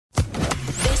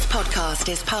podcast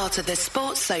is part of the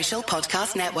Sports Social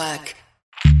Podcast Network.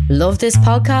 Love this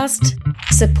podcast?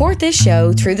 Support this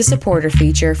show through the supporter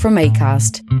feature from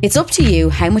Acast. It's up to you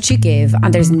how much you give,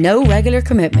 and there's no regular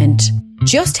commitment.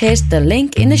 Just hit the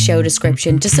link in the show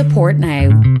description to support now.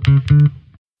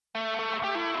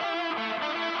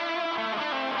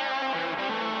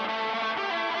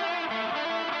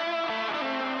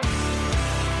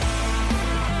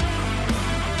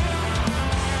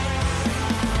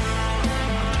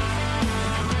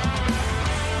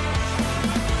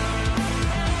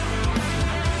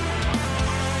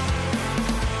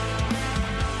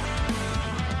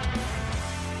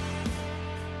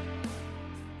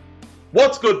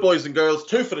 What's good, boys and girls?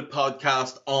 Two-Footed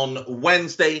Podcast on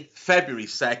Wednesday, February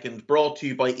 2nd, brought to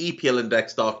you by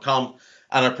EPLindex.com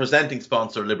and our presenting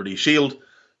sponsor, Liberty Shield.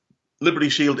 Liberty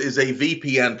Shield is a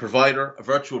VPN provider. A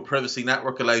virtual privacy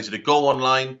network allows you to go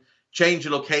online, change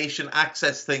your location,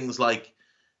 access things like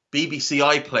BBC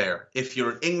iPlayer. If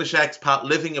you're an English expat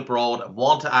living abroad and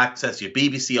want to access your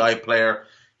BBC iPlayer,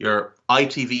 your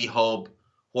ITV Hub,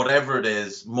 whatever it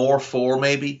is, more 4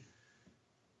 maybe,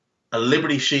 a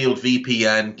Liberty Shield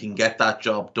VPN can get that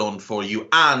job done for you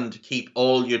and keep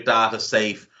all your data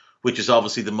safe, which is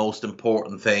obviously the most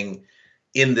important thing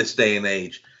in this day and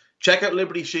age. Check out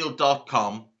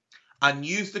libertyshield.com and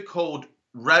use the code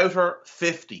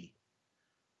ROUTER50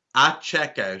 at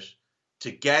checkout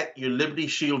to get your Liberty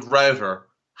Shield router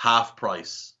half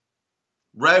price.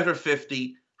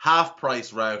 Router50, half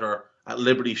price router at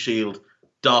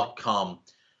libertyshield.com.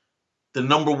 The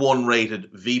number 1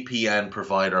 rated VPN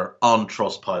provider on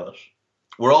Trustpilot.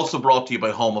 We're also brought to you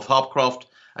by Home of Hopcroft,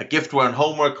 a giftware and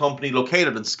homeware company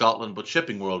located in Scotland but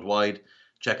shipping worldwide.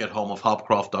 Check out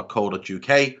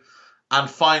homeofhopcroft.co.uk. And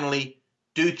finally,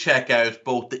 do check out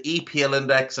both the EPL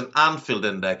Index and Anfield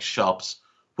Index shops,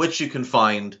 which you can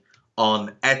find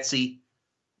on Etsy.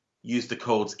 Use the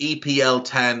codes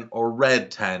EPL10 or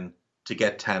RED10 to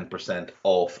get 10%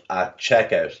 off at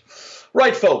checkout.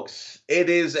 Right, folks, it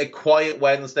is a quiet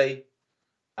Wednesday.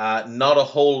 Not a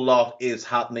whole lot is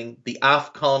happening. The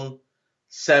AFCON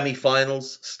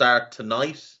semi-finals start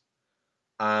tonight,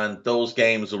 and those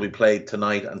games will be played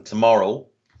tonight and tomorrow.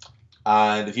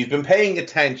 And if you've been paying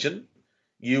attention,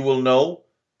 you will know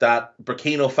that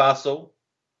Burkina Faso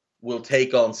will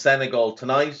take on Senegal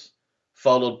tonight,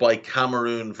 followed by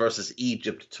Cameroon versus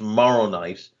Egypt tomorrow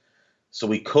night. So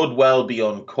we could well be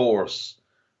on course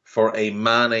for a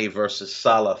Mane versus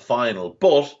Salah final.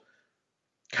 But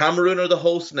Cameroon are the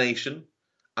host nation,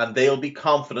 and they'll be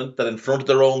confident that in front of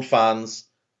their own fans,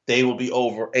 they will be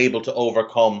able to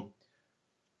overcome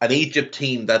an Egypt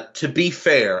team that, to be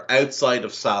fair, outside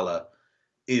of Salah,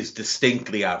 is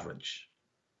distinctly average.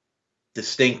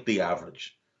 Distinctly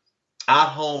average. At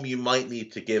home, you might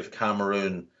need to give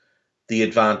Cameroon the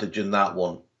advantage in that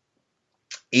one.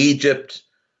 Egypt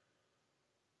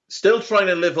still trying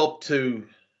to live up to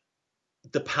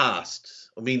the past.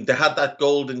 I mean, they had that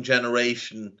golden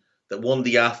generation that won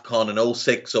the AFCON in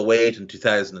 06, 08 and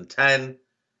 2010.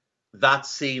 That's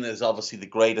seen as obviously the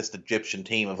greatest Egyptian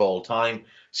team of all time.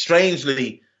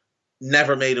 Strangely,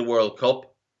 never made a World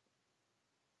Cup.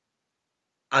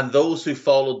 And those who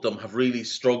followed them have really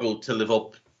struggled to live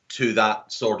up to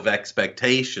that sort of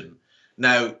expectation.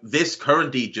 Now, this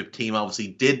current Egypt team obviously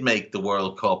did make the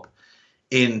World Cup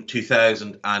in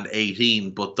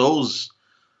 2018, but those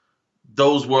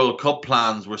World Cup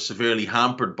plans were severely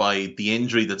hampered by the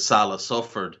injury that Salah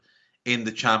suffered in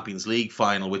the Champions League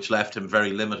final, which left him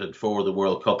very limited for the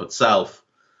World Cup itself.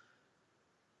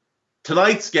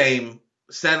 Tonight's game,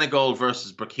 Senegal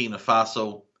versus Burkina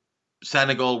Faso.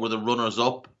 Senegal were the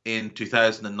runners-up in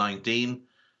 2019,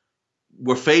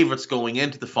 were favourites going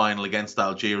into the final against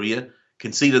Algeria,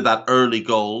 conceded that early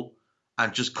goal,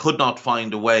 and just could not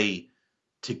find a way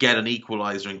to get an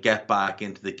equaliser and get back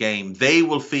into the game. They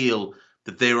will feel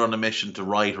that they're on a mission to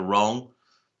right a wrong.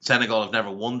 Senegal have never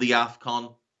won the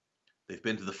AFCON. They've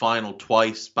been to the final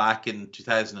twice. Back in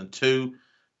 2002,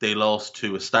 they lost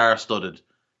to a star-studded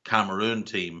Cameroon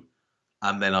team,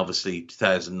 and then obviously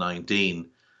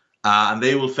 2019. And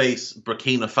they will face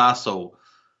Burkina Faso,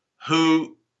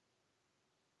 who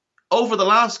over the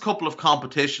last couple of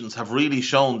competitions have really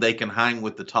shown they can hang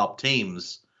with the top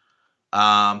teams.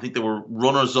 I think they were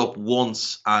runners-up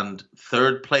once and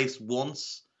third place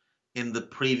once in the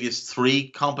previous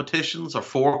 3 competitions, or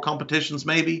 4 competitions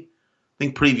maybe. I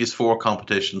think previous 4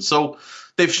 competitions. So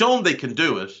they've shown they can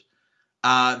do it.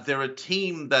 They're a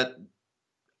team that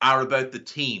are about the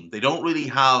team. They don't really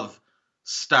have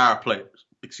star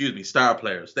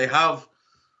players. They have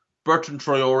Bertrand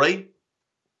Traoré,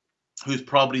 who's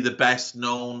probably the best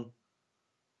known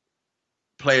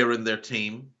player in their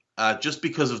team. just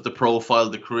because of the profile,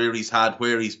 the career he's had,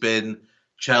 where he's been,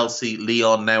 Chelsea,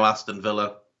 Lyon, now Aston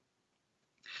Villa.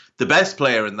 The best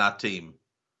player in that team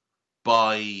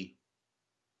by,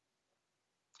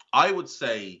 I would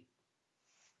say,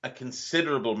 a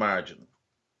considerable margin.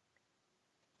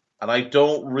 And I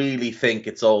don't really think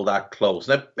it's all that close.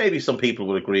 Now, maybe some people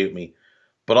would agree with me,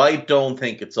 but I don't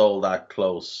think it's all that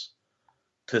close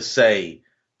to say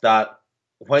that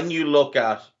when you look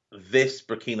at this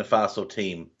Burkina Faso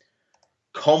team,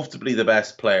 comfortably the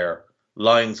best player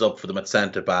lines up for them at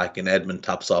centre-back in Edmond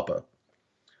Tapsoba.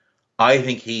 I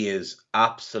think he is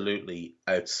absolutely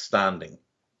outstanding.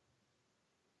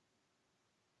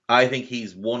 I think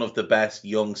he's one of the best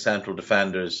young central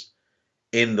defenders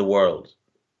in the world.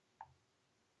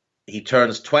 He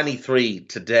turns 23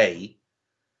 today,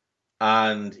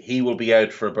 and he will be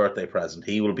out for a birthday present.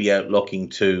 He will be out looking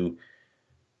to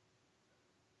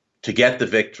get the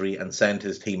victory and send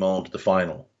his team on to the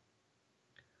final.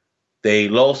 They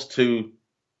lost to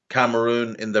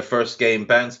Cameroon in their first game,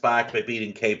 bounced back by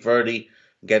beating Cape Verde,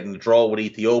 getting a draw with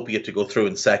Ethiopia to go through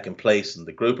in second place in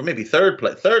the group, or maybe third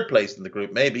place in the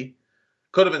group, maybe.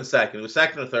 Could have been second. It was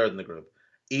second or third in the group.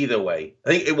 Either way, I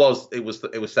think it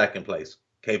was second place.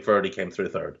 Cape Verde came through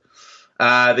third.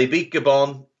 They beat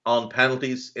Gabon on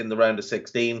penalties in the round of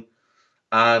 16,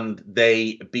 and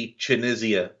they beat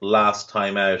Tunisia last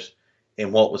time out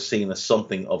in what was seen as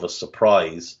something of a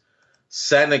surprise.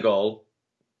 Senegal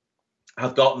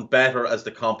have gotten better as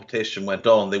the competition went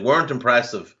on. They weren't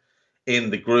impressive in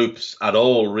the groups at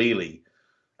all, really.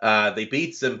 They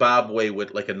beat Zimbabwe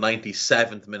with like a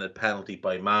 97th minute penalty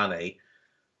by Mane.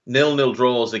 0-0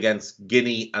 draws against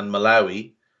Guinea and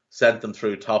Malawi sent them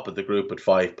through top of the group at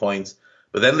 5 points.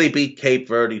 But then they beat Cape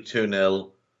Verde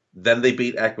 2-0. Then they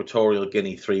beat Equatorial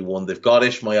Guinea 3-1. They've got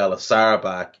Ismail Assar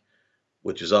back,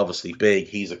 which is obviously big.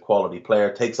 He's a quality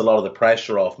player. Takes a lot of the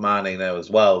pressure off Mane now as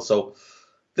well. So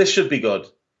this should be good.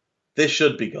 This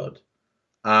should be good.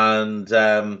 And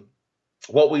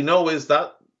what we know is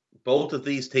that both of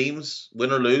these teams,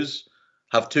 win or lose,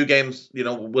 have 2 games,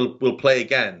 will play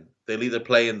again. They'll either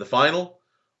play in the final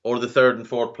or the third and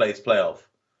fourth place playoff.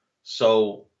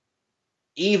 So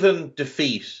even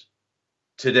defeat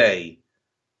today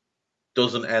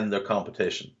doesn't end their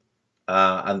competition.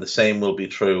 And the same will be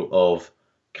true of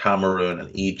Cameroon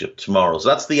and Egypt tomorrow. So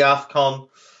that's the AFCON.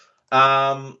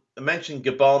 I mentioned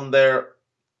Gabon there.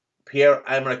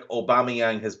 Pierre-Emerick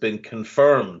Aubameyang has been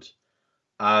confirmed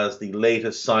as the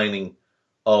latest signing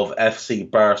of FC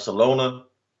Barcelona.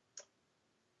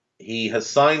 He has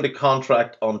signed a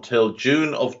contract until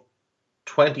June of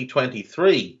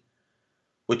 2023,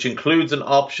 which includes an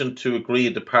option to agree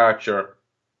a departure.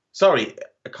 Sorry,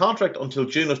 a contract until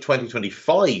June of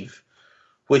 2025,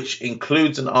 which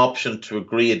includes an option to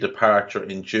agree a departure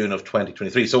in June of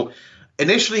 2023. So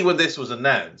initially when this was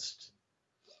announced,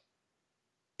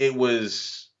 it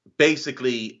was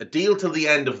basically a deal till the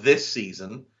end of this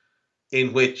season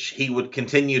in which he would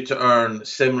continue to earn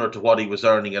similar to what he was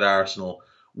earning at Arsenal,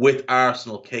 with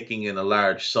Arsenal kicking in a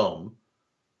large sum.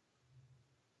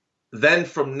 Then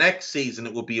from next season,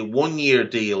 it would be a 1-year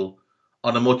deal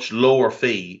on a much lower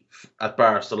fee at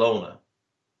Barcelona.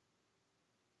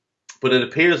 But it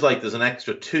appears like there's an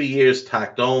extra 2 years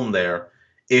tacked on there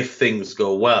if things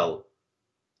go well.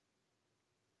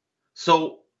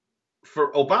 So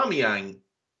for Aubameyang,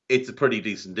 it's a pretty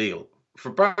decent deal. For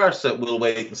Barca, we'll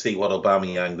wait and see what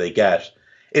Aubameyang they get.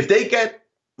 If they get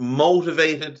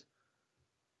motivated,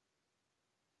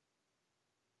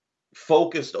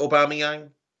 focused Aubameyang,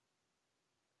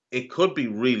 it could be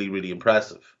really, really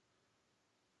impressive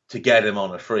to get him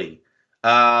on a free.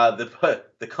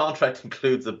 The contract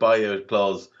includes a buyout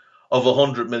clause of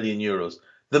 100 million euros.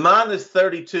 The man is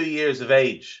 32 years of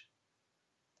age.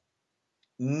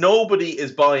 Nobody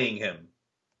is buying him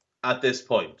at this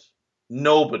point.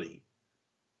 Nobody.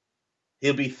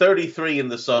 He'll be 33 in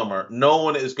the summer. No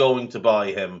one is going to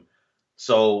buy him.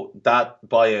 So that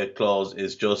buyout clause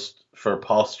is just for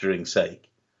posturing's sake.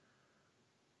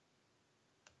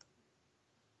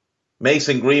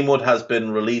 Mason Greenwood has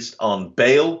been released on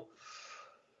bail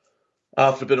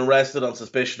after being arrested on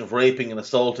suspicion of raping and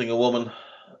assaulting a woman.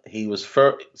 He was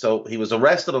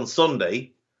arrested on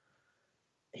Sunday.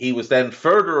 He was then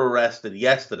further arrested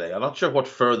yesterday. I'm not sure what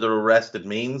further arrested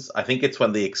means. I think it's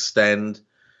when they extend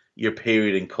your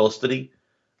period in custody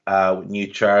with new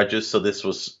charges. So this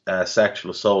was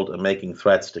sexual assault and making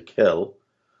threats to kill.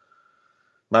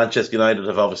 Manchester United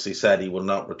have obviously said he will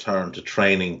not return to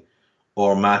training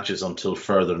or matches until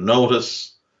further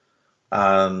notice.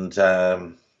 And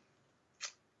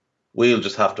we'll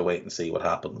just have to wait and see what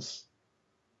happens.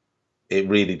 It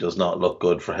really does not look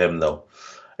good for him, though.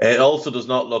 It also does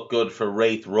not look good for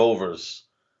Raith Rovers.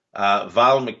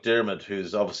 Val McDermott,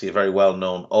 who's obviously a very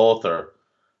well-known author,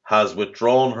 has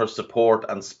withdrawn her support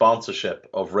and sponsorship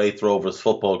of Raith Rovers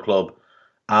Football Club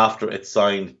after it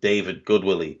signed David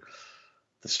Goodwillie.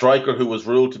 The striker, who was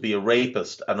ruled to be a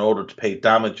rapist and ordered to pay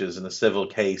damages in a civil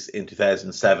case in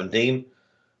 2017,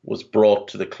 was brought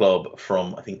to the club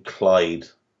from, I think, Clyde.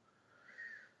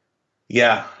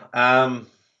 Yeah,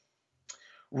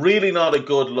 really not a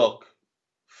good look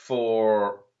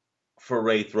for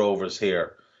Raith Rovers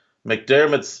here.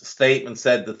 McDermott's statement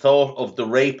said the thought of the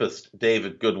rapist,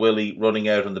 David Goodwillie, running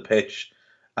out on the pitch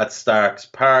at Starks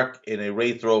Park in a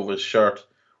Raith Rovers shirt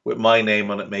with my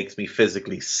name on it makes me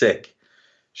physically sick.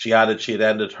 She added she had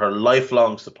ended her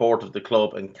lifelong support of the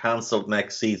club and cancelled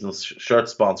next season's shirt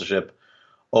sponsorship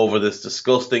over this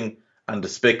disgusting and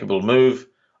despicable move.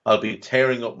 I'll be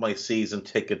tearing up my season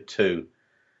ticket too.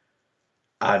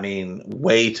 I mean,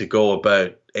 way to go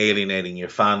about alienating your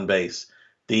fan base.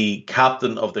 The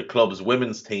captain of the club's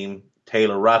women's team,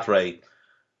 Taylor Rattray,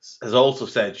 has also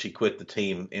said she quit the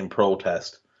team in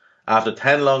protest. After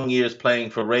 10 long years playing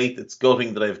for Raith, it's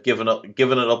gutting that I've given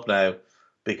it up now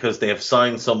because they have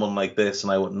signed someone like this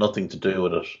and I want nothing to do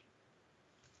with it.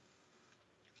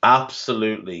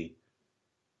 Absolutely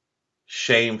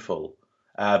shameful.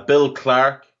 Bill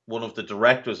Clark, one of the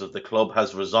directors of the club,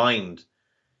 has resigned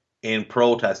in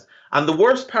protest. And the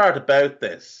worst part about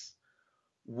this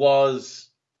was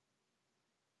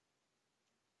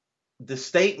the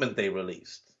statement they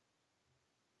released,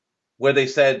 where they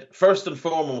said, first and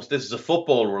foremost, this is a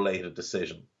football-related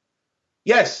decision.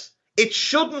 Yes, it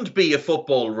shouldn't be a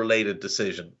football-related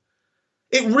decision.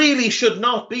 It really should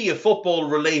not be a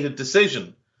football-related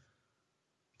decision.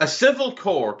 A civil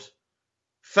court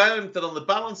found that on the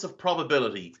balance of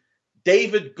probability,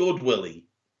 David Goodwillie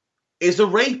is a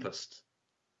rapist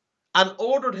and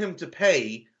ordered him to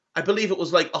pay, I believe it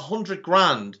was like 100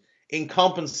 grand in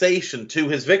compensation to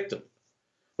his victim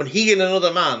when he and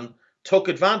another man took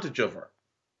advantage of her.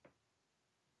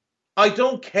 I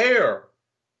don't care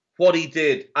what he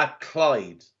did at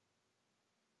Clyde.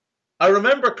 I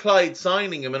remember Clyde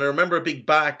signing him and I remember a big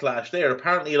backlash there.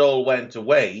 Apparently it all went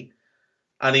away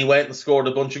and he went and scored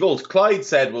a bunch of goals. Clyde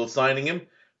said, well, signing him,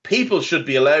 people should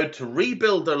be allowed to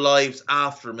rebuild their lives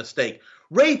after a mistake.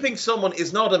 Raping someone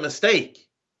is not a mistake.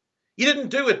 You didn't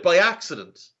do it by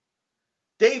accident.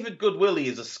 David Goodwillie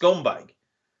is a scumbag.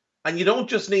 And you don't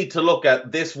just need to look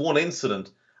at this one incident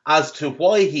as to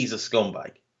why he's a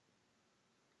scumbag.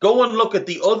 Go and look at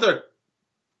the other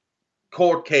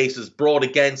court cases brought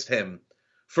against him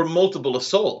for multiple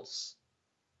assaults.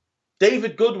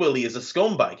 David Goodwillie is a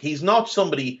scumbag. He's not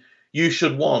somebody you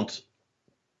should want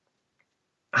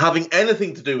having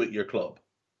anything to do with your club.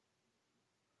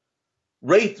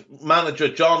 Raith manager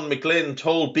John McGlynn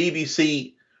told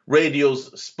BBC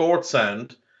Radio's Sports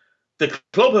Sound, the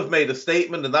club have made a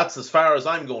statement and that's as far as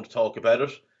I'm going to talk about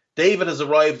it. David has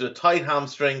arrived at a tight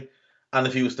hamstring and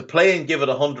if he was to play and give it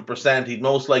 100%, he'd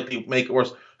most likely make it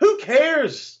worse. Who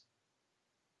cares?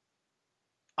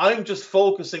 I'm just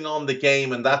focusing on the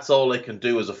game and that's all I can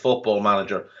do as a football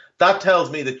manager. That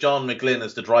tells me that John McGlynn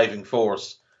is the driving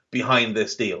force behind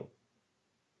this deal.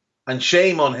 And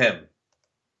shame on him.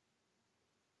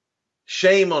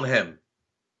 Shame on him.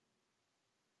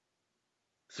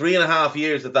 3.5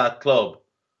 years at that club.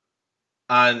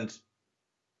 And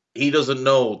he doesn't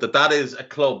know that that is a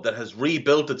club that has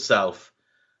rebuilt itself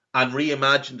and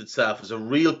reimagined itself as a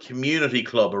real community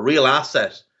club, a real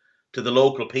asset to the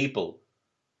local people.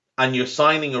 And you're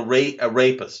signing a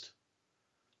rapist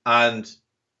and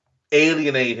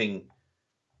alienating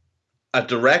a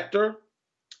director,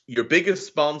 your biggest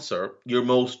sponsor, your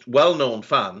most well-known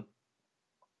fan,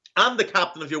 and the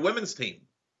captain of your women's team.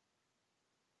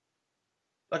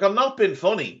 Like, I'm not being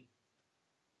funny,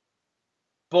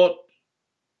 but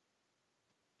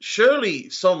surely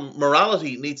some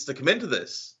morality needs to come into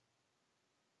this.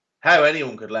 How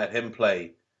anyone could let him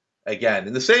play again.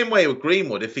 In the same way with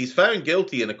Greenwood, if he's found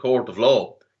guilty in a court of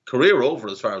law, career over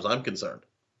as far as I'm concerned.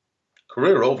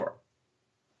 Career over.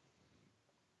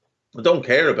 I don't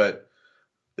care about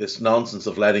this nonsense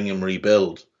of letting him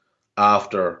rebuild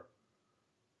after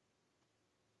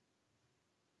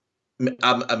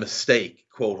a mistake,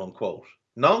 quote unquote.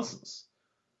 Nonsense.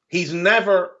 He's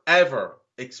never, ever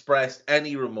expressed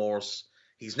any remorse.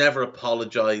 He's never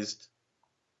apologized.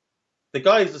 The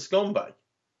guy's a scumbag.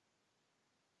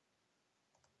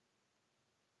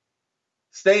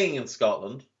 Staying in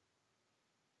Scotland,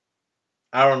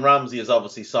 Aaron Ramsey has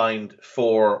obviously signed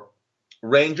for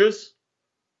Rangers,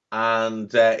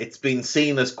 and it's been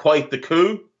seen as quite the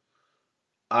coup.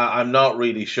 I'm not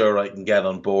really sure I can get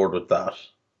on board with that.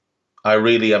 I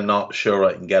really am not sure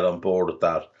I can get on board with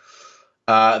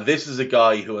that. This is a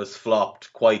guy who has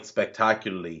flopped quite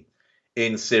spectacularly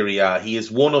in Serie A. He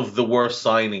is one of the worst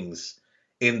signings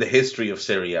in the history of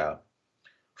Serie A.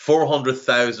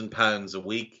 £400,000 a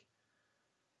week.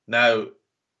 Now,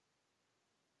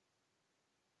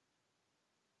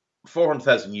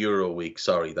 €400,000 a week.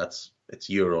 Sorry, it's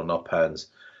euro, not pounds.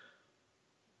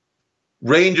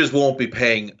 Rangers won't be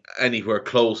paying anywhere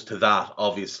close to that,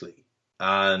 obviously.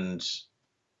 And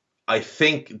I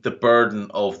think the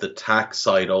burden of the tax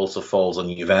side also falls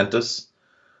on Juventus.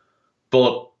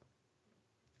 But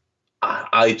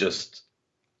I just...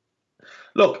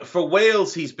 Look, for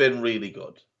Wales, he's been really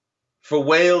good. For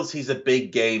Wales, he's a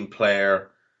big game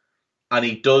player, and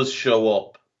he does show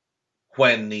up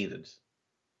when needed.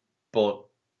 But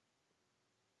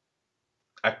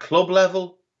at club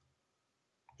level,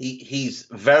 he's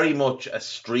very much a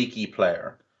streaky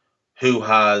player who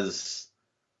has...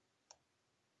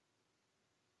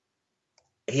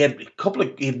 He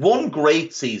had one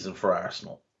great season for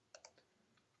Arsenal.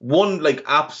 One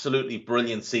absolutely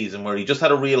brilliant season where he just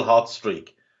had a real hot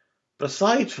streak. But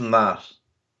aside from that,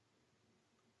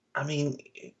 I mean,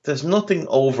 there's nothing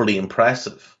overly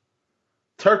impressive.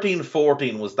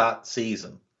 13-14 was that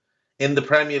season. In the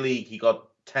Premier League, he got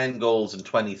 10 goals in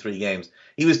 23 games.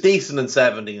 He was decent in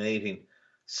 17-18.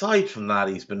 Aside from that,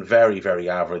 he's been very, very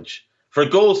average. For a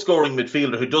goal-scoring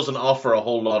midfielder who doesn't offer a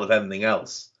whole lot of anything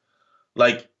else.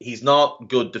 He's not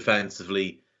good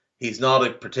defensively. He's not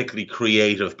a particularly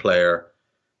creative player.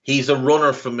 He's a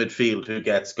runner from midfield who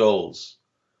gets goals.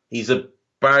 He's a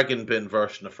bargain bin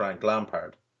version of Frank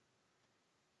Lampard.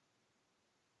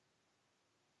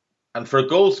 And for a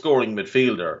goal-scoring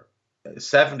midfielder,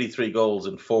 73 goals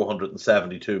in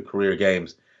 472 career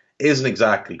games isn't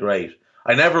exactly great.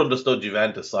 I never understood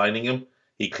Juventus signing him.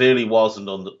 He clearly wasn't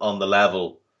on the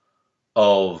level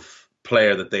of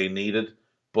player that they needed.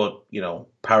 But,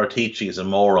 Paratici is a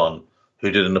moron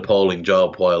who did an appalling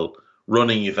job while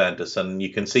running Juventus, and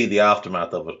you can see the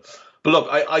aftermath of it. But look,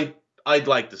 I'd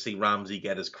like to see Ramsey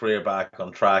get his career back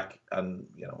on track, and,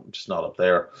 just not up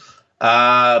there.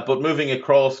 But moving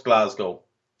across Glasgow,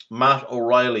 Matt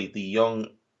O'Reilly, the young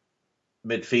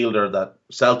midfielder that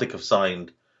Celtic have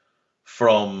signed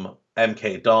from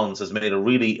MK Dons, has made a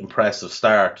really impressive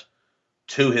start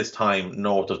to his time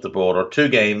north of the border. 2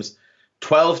 games,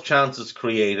 12 chances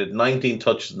created, 19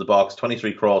 touches in the box,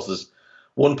 23 crosses,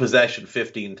 1 possession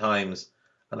 15 times,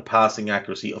 and a passing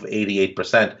accuracy of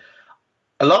 88%.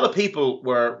 A lot of people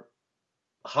were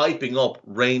hyping up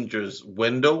Rangers'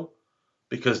 window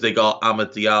because they got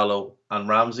Amad Diallo and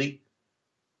Ramsey.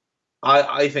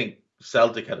 I think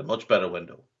Celtic had a much better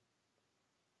window.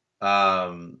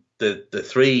 The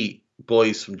 3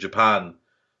 boys from Japan,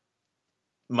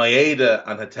 Maeda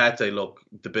and Hatete, look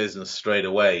the business straight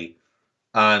away,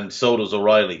 and so does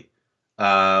O'Reilly.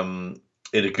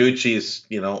 Itaguchi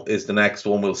is the next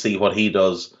one. We'll see what he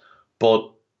does,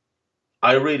 but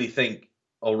I really think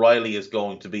O'Reilly is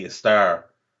going to be a star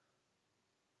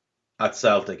at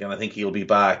Celtic, and I think he'll be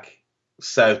back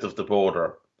south of the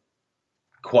border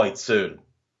quite soon.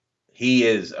 He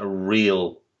is a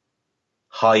real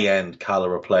high-end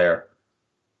caliber player.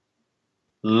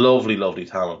 Lovely, lovely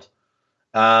talent.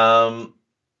 BBC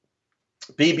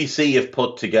have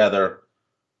put together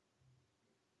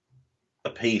a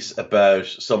piece about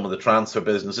some of the transfer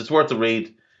business. It's worth a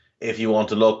read if you want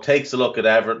to look. Takes a look at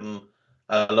Everton,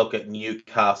 a look at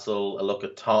Newcastle, a look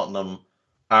at Tottenham,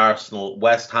 Arsenal,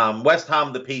 West Ham. West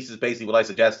Ham, the piece is basically what I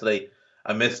said yesterday,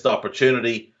 a missed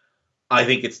opportunity. I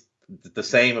think it's the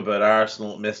same about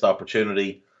Arsenal, missed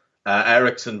opportunity.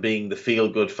 Eriksen being the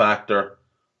feel-good factor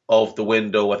of the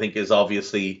window, I think, is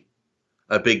obviously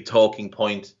a big talking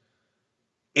point.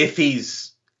 If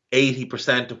he's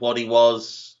 80% of what he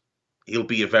was, he'll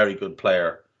be a very good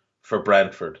player for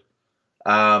Brentford.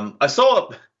 I saw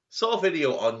a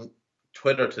video on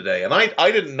Twitter today, and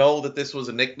I didn't know that this was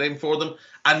a nickname for them.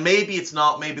 And maybe it's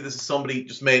not. Maybe this is somebody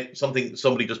just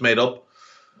made up.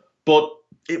 But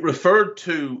it referred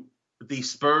to the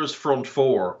Spurs front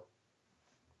four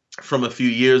from a few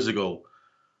years ago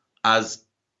as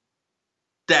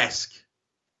Desk.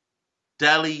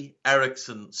 Dele,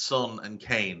 Eriksen, Son, and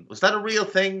Kane. Was that a real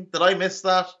thing? Did I miss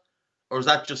that? Or is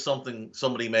that just something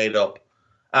somebody made up?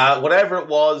 Whatever it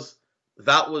was,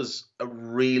 that was a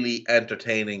really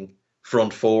entertaining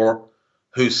front four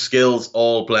whose skills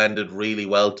all blended really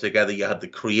well together. You had the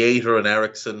creator in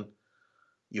Eriksen.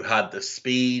 You had the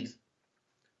speed,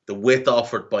 the width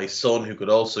offered by Son, who could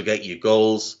also get you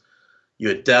goals. You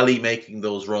had Dele making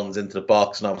those runs into the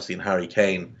box, and obviously in Harry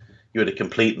Kane, you had a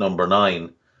complete number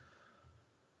 9.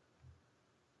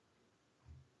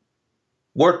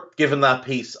 Worth giving that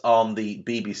piece on the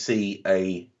BBC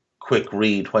a quick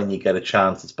read when you get a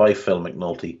chance. It's by Phil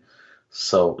McNulty,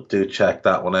 so do check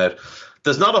that one out.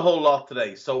 There's not a whole lot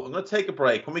today, so I'm going to take a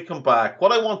break. When we come back,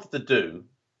 what I wanted to do,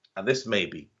 and this may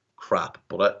be crap,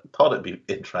 but I thought it'd be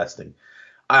interesting.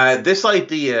 This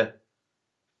idea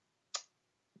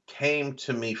came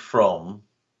to me from,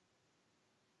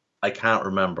 I can't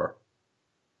remember.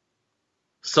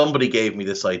 Somebody gave me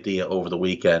this idea over the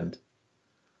weekend,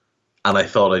 and I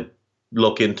thought I'd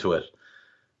look into it.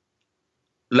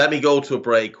 Let me go to a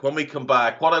break. When we come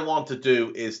back, what I want to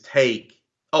do is take...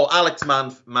 Oh, Alex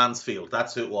Mansfield.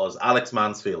 That's who it was. Alex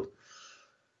Mansfield.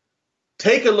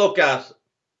 Take a look at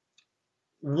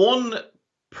one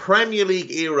Premier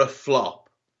League era flop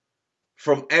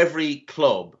from every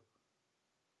club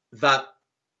that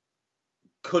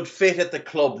could fit at the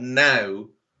club now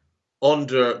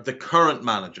under the current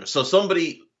manager. So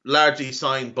somebody largely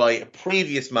signed by a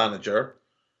previous manager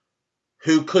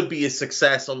who could be a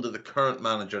success under the current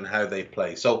manager and how they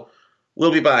play. So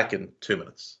we'll be back in 2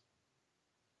 minutes.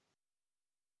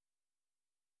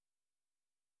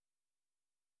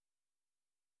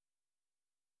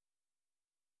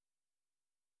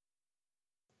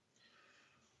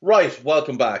 Right,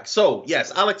 welcome back. So,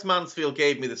 yes, Alex Mansfield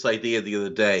gave me this idea the other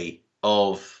day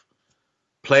of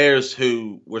players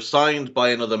who were signed by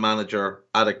another manager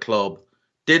at a club,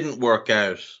 didn't work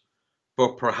out,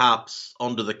 but perhaps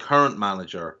under the current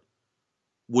manager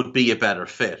would be a better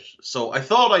fit. So I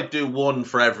thought I'd do one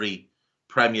for every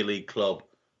Premier League club,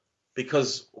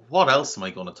 because what else am I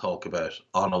going to talk about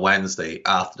on a Wednesday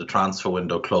after the transfer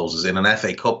window closes in an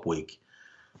FA Cup week?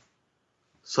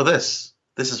 So this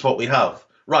is what we have.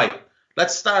 Right,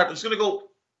 let's start. I'm just going to go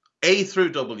A through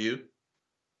W.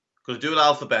 Going to do it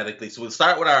alphabetically. So we'll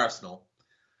start with Arsenal.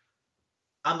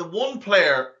 And the one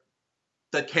player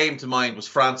that came to mind was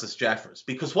Francis Jeffers.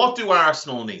 Because what do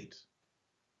Arsenal need?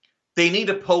 They need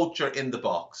a poacher in the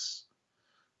box.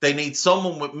 They need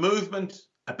someone with movement,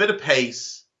 a bit of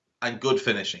pace, and good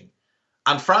finishing.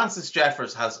 And Francis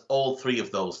Jeffers has all three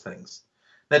of those things.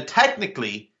 Now,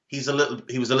 technically, he was a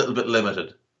little bit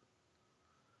limited.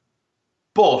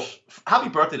 But happy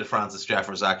birthday to Francis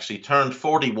Jeffers, actually. Turned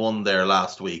 41 there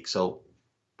last week, so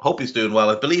hope he's doing well.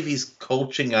 I believe he's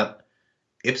coaching at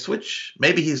Ipswich.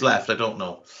 Maybe he's left, I don't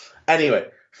know. Anyway,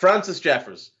 Francis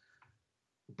Jeffers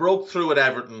broke through at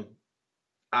Everton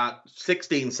at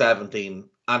 16, 17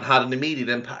 and had an immediate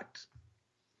impact.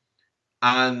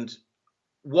 And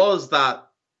was that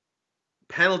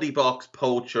penalty box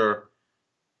poacher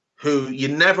who you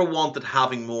never wanted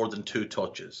having more than 2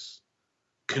 touches.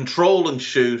 Control and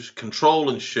shoot,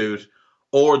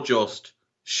 or just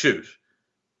shoot.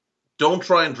 Don't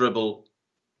try and dribble.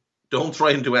 Don't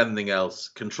try and do anything else.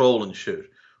 Control and shoot.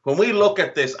 When we look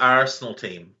at this Arsenal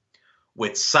team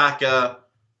with Saka,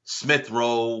 Smith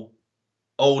Rowe,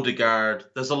 Odegaard,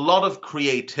 there's a lot of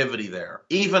creativity there.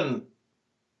 Even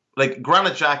like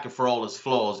Granit Xhaka, for all his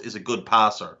flaws, is a good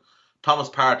passer. Thomas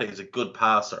Partey is a good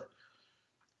passer.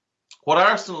 What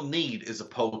Arsenal need is a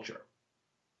poacher.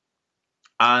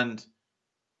 And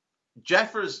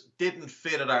Jeffers didn't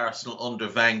fit at Arsenal under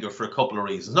Wenger for a couple of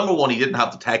reasons. Number one, he didn't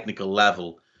have the technical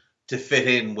level to fit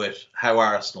in with how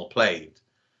Arsenal played.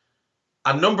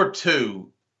 And number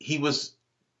two, he was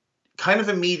kind of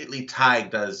immediately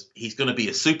tagged as he's going to be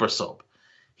a super sub.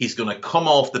 He's going to come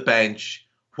off the bench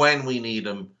when we need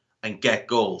him and get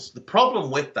goals. The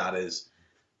problem with that is,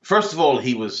 first of all,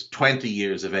 he was 20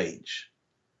 years of age.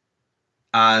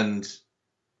 And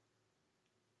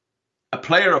a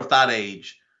player of that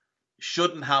age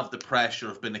shouldn't have the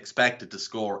pressure of being expected to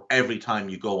score every time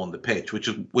you go on the pitch, which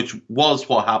was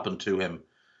what happened to him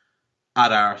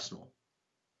at Arsenal.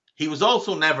 He was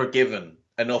also never given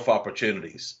enough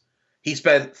opportunities. He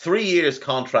spent 3 years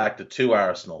contracted to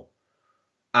Arsenal,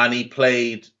 and he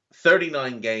played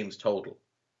 39 games total.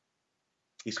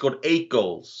 He scored 8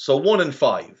 goals, so 1 in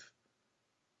 5.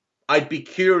 I'd be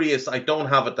curious, I don't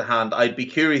have it to hand, I'd be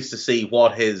curious to see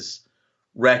what his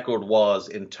record was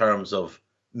in terms of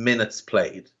minutes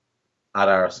played at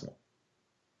Arsenal.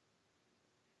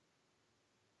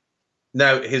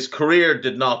 Now, his career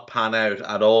did not pan out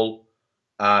at all.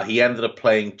 He ended up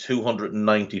playing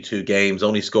 292 games,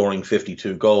 only scoring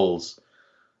 52 goals,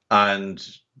 and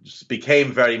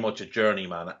became very much a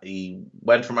journeyman. He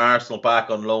went from Arsenal back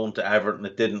on loan to Everton.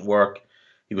 It didn't work.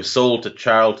 He was sold to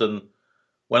Charlton,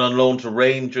 went on loan to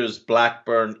Rangers,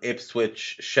 Blackburn,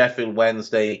 Ipswich, Sheffield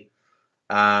Wednesday,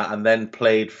 and then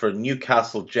played for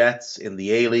Newcastle Jets in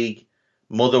the A-League,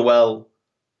 Motherwell,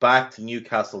 back to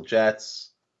Newcastle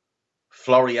Jets,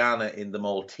 Floriana in the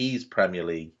Maltese Premier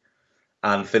League,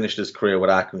 and finished his career with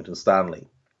Accrington Stanley.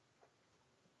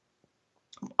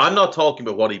 I'm not talking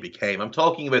about what he became. I'm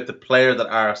talking about the player that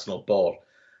Arsenal bought.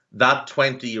 That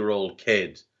 20-year-old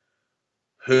kid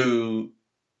who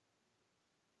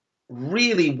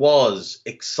really was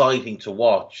exciting to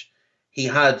watch. He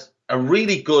had a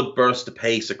really good burst of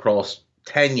pace across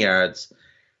 10 yards.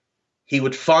 He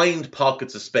would find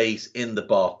pockets of space in the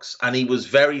box, and he was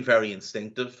very, very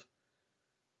instinctive.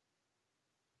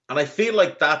 And I feel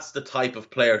like that's the type of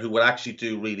player who would actually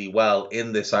do really well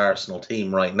in this Arsenal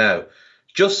team right now.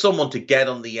 Just someone to get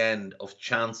on the end of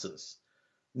chances.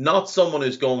 Not someone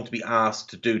who's going to be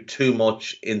asked to do too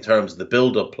much in terms of the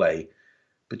build-up play,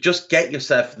 but just get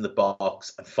yourself in the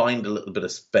box and find a little bit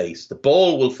of space. The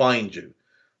ball will find you.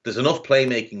 There's enough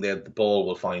playmaking there that the ball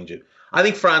will find you. I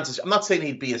think Francis, I'm not saying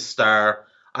he'd be a star.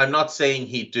 I'm not saying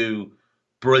he'd do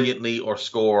brilliantly or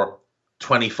score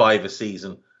 25 a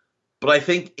season. But I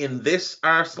think in this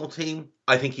Arsenal team,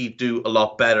 I think he'd do a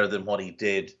lot better than what he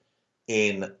did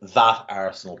in that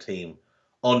Arsenal team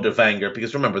under Wenger.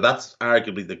 Because remember, that's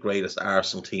arguably the greatest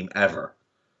Arsenal team ever.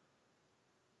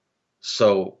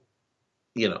 So,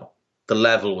 you know, the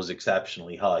level was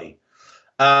exceptionally high.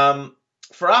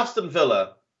 For Aston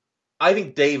Villa, I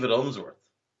think David Unsworth.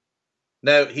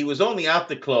 Now, he was only at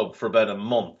the club for about a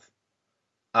month,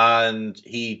 and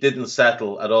he didn't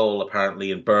settle at all,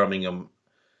 apparently, in Birmingham.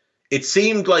 It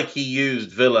seemed like he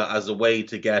used Villa as a way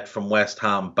to get from West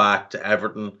Ham back to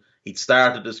Everton. He'd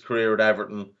started his career at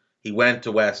Everton. He went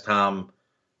to West Ham.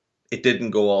 It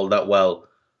didn't go all that well.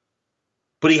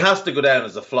 But he has to go down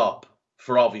as a flop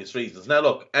for obvious reasons. Now,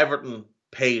 look, Everton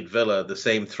paid Villa the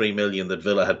same $3 million that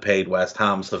Villa had paid West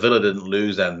Ham, so Villa didn't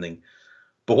lose anything.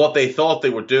 But what they thought they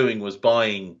were doing was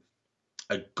buying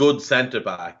a good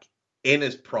centre-back in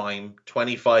his prime,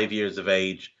 25 years of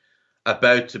age,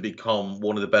 about to become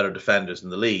one of the better defenders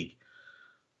in the league.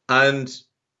 And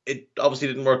it obviously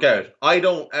didn't work out. I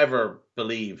don't ever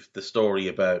believe the story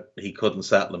about he couldn't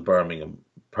settle in Birmingham.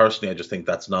 Personally, I just think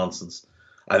that's nonsense.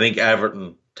 I think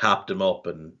Everton tapped him up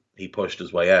and he pushed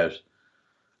his way out.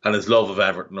 And his love of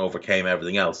Everton overcame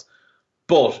everything else.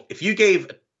 But if you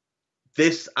gave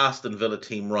this Aston Villa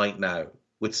team right now,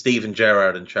 with Steven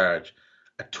Gerrard in charge,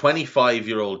 a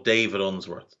 25-year-old David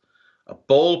Unsworth, a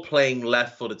ball-playing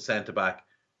left-footed centre-back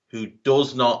who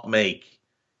does not make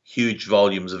huge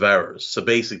volumes of errors, so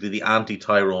basically the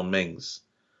anti-Tyrone Mings,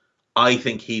 I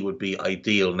think he would be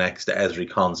ideal next to Ezri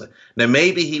Konsa. Now,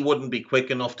 maybe he wouldn't be quick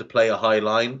enough to play a high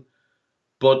line,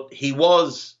 but he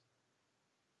was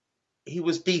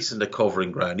decent at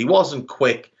covering ground. He wasn't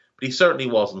quick, but he certainly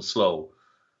wasn't slow.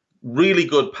 Really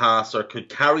good passer, could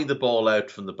carry the ball out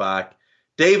from the back.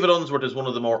 David Unsworth is one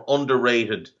of the more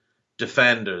underrated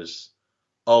defenders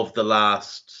of the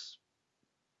last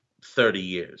 30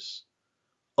 years.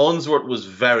 Unsworth was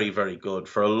very, very good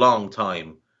for a long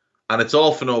time, and it's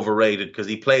often overrated because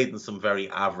he played in some very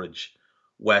average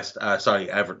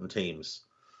Everton teams.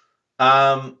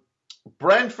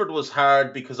 Brentford was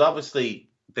hard because obviously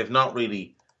they've not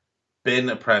really been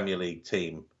a Premier League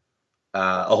team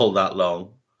all that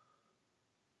long.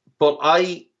 But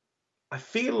I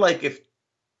feel like if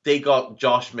they got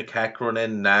Josh McEachran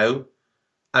in now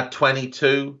at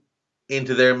 22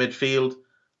 into their midfield,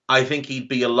 I think he'd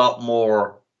be a lot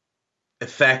more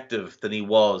effective than he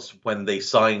was when they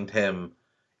signed him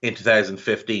in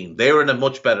 2015. They were in a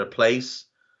much better place.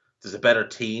 There's a better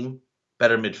team,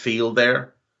 better midfield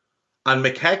there. And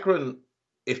McEachran,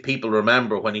 if people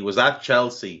remember, when he was at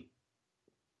Chelsea,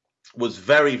 was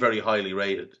very, very highly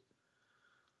rated.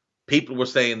 People were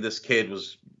saying this kid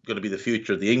was going to be the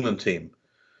future of the England team.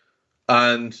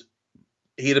 And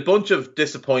he had a bunch of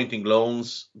disappointing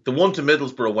loans. The one to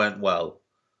Middlesbrough went well,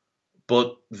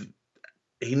 but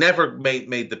he never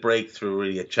made the breakthrough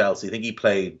really at Chelsea. I think he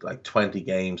played like 20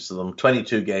 games to them,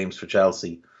 22 games for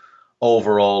Chelsea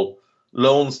overall.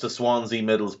 Loans to Swansea,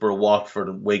 Middlesbrough,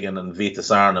 Watford, Wigan and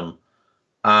Vitesse Arnhem.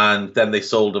 And then they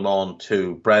sold him on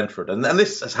to Brentford. And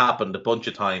this has happened a bunch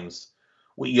of times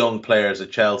with young players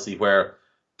at Chelsea where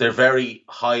they're very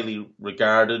highly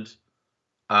regarded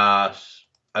at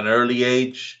an early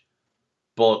age,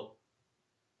 but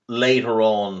later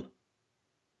on,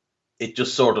 it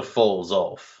just sort of falls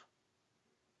off.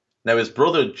 Now, his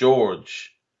brother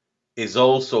George is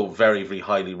also very, very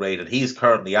highly rated. He's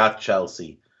currently at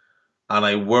Chelsea, and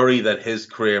I worry that his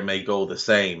career may go the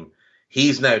same.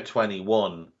 He's now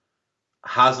 21,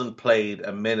 hasn't played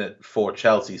a minute for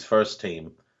Chelsea's first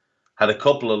team, had a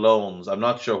couple of loans. I'm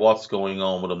not sure what's going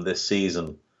on with him this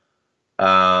season,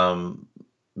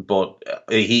 but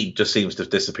he just seems to have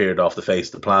disappeared off the face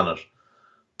of the planet.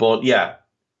 But yeah,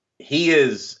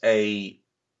 Josh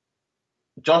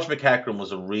McEachran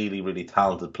was a really, really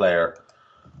talented player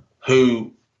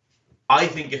who I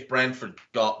think if Brentford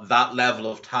got that level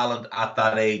of talent at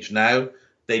that age now,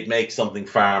 they'd make something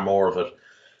far more of it.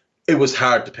 It was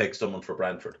hard to pick someone for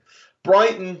Brentford.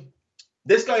 Brighton,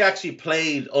 this guy actually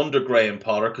played under Graham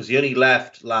Potter because he only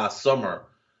left last summer.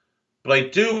 But I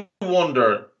do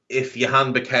wonder if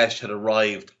Johan Bikesh had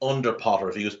arrived under Potter,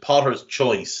 if he was Potter's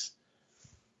choice,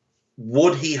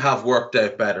 would he have worked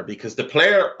out better? Because the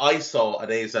player I saw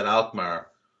at AZ Alkmaar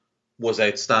was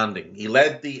outstanding. He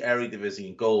led the Eredivisie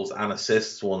in goals and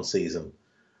assists one season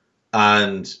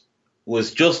and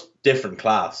was just different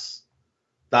class.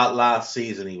 That last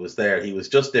season he was there, he was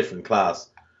just different class.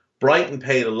 Brighton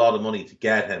paid a lot of money to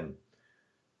get him,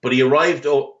 but he arrived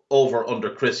over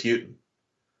under Chris Hughton,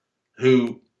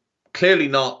 who clearly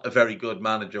not a very good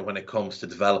manager when it comes to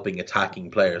developing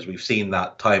attacking players. We've seen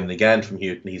that time and again from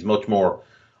Hughton. He's much more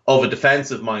of a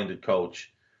defensive-minded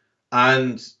coach.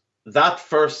 And that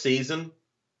first season,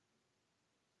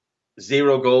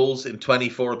 0 goals in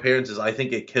 24 appearances, I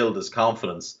think it killed his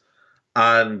confidence.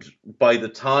 And by the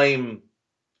time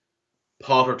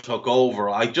Potter took over,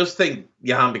 I just think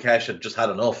Johan Bikesh had just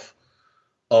had enough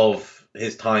of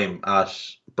his time at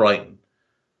Brighton.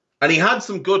 And he had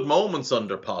some good moments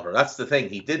under Potter. That's the thing.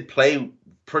 He did play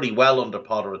pretty well under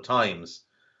Potter at times.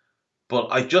 But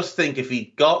I just think if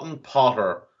he'd gotten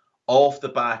Potter off the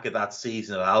back of that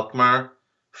season at Alkmaar,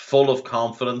 full of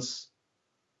confidence,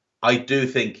 I do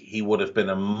think he would have been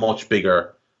a much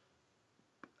bigger,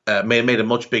 made a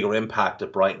much bigger impact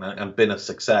at Brighton and been a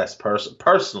success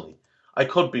personally. I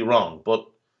could be wrong, but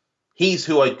he's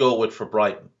who I'd go with for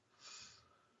Brighton.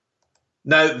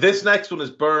 Now, this next one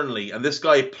is Burnley, and this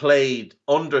guy played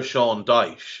under Sean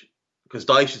Dyche, because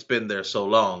Dyche has been there so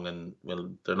long, and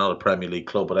well, they're not a Premier League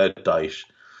club without Dyche.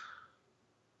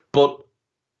 But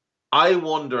I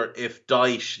wonder if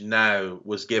Dyche now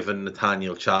was given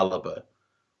Nathaniel Chalobah,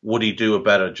 would he do a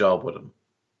better job with him?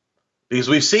 Because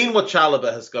we've seen what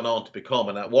Chalobah has gone on to become,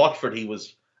 and at Watford he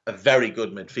was a very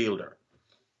good midfielder.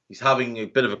 He's having a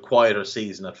bit of a quieter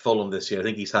season at Fulham this year. I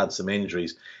think he's had some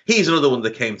injuries. He's another one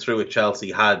that came through at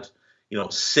Chelsea, had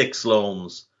 6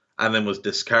 loans, and then was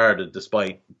discarded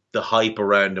despite the hype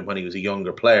around him when he was a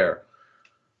younger player.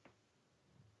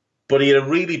 But he had a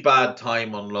really bad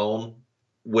time on loan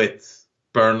with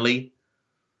Burnley.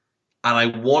 And I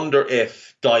wonder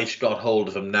if Dyche got hold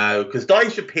of him now, because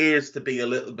Dyche appears to be a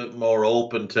little bit more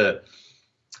open to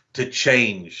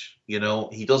change.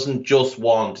 He doesn't just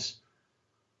want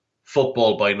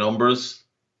football by numbers.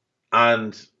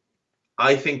 And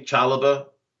I think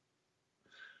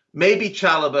maybe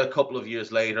Chalobah a couple of years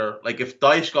later, like if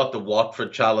Dyche got the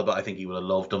Watford Chalobah, I think he would have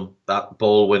loved him. That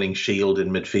ball-winning shield in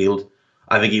midfield,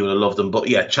 I think he would have loved him. But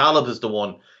yeah, Chalobah's the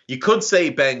one. You could say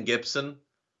Ben Gibson,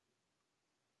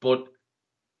 but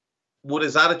would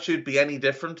his attitude be any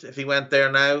different if he went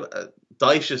there now?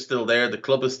 Dyche is still there. The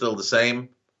club is still the same.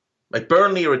 Like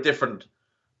Burnley are a different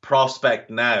prospect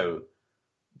now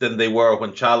than they were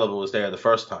when Chalobah was there the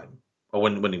first time, or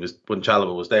when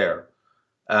Chalobah was there.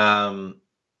 I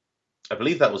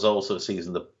believe that was also the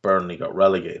season that Burnley got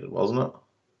relegated, wasn't it?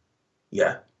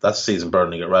 Yeah, that's the season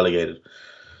Burnley got relegated.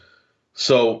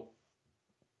 So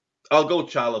I'll go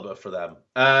Chalobah for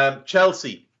them.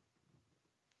 Chelsea.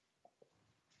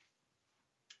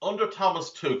 Under Thomas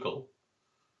Tuchel,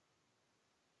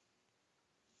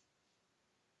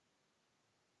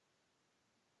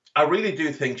 I really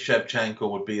do think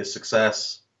Shevchenko would be a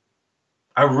success.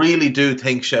 I really do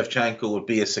think Shevchenko would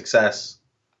be a success.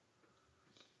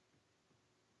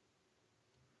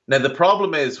 Now, the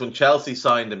problem is when Chelsea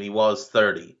signed him, he was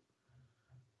 30.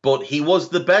 But he was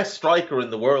the best striker in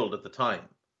the world at the time.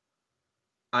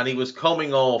 And he was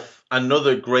coming off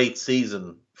another great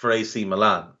season for AC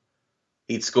Milan.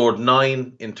 He'd scored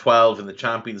 9 in 12 in the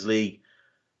Champions League,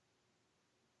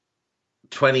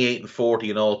 28 and 40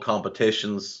 in all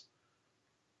competitions.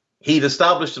 He'd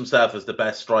established himself as the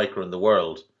best striker in the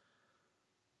world.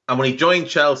 And when he joined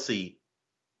Chelsea,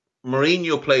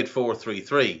 Mourinho played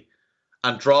 4-3-3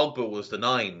 and Drogba was the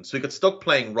 9. So he got stuck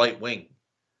playing right wing.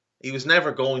 He was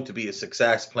never going to be a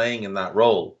success playing in that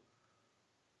role.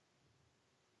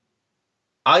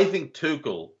 I think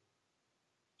Tuchel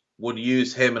would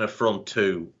use him in a front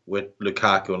two with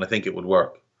Lukaku, and I think it would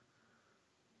work.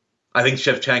 I think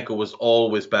Shevchenko was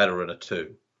always better in a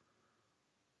 2.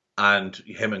 And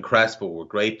him and Crespo were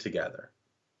great together.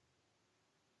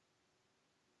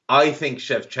 I think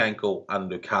Shevchenko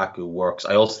and Lukaku works.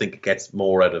 I also think it gets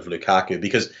more out of Lukaku,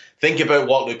 because think about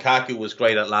what Lukaku was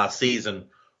great at last season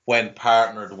when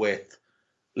partnered with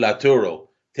Lautaro.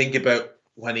 Think about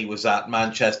when he was at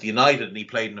Manchester United and he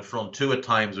played in the front 2 at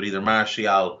times with either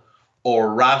Martial or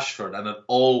Rashford, and it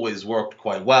always worked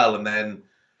quite well. And then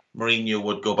Mourinho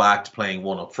would go back to playing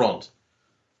one up front.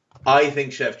 I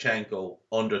think Shevchenko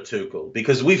under Tuchel,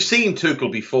 because we've seen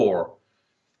Tuchel before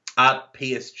at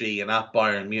PSG and at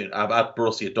Bayern Munich, at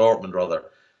Borussia Dortmund rather,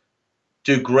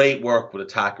 do great work with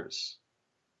attackers.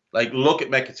 Like, look at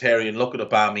Mkhitaryan, look at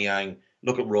Aubameyang,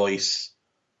 look at Royce,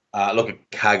 look at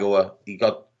Kagawa. He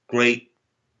got great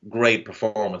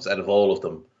performance out of all of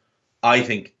them. I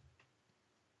think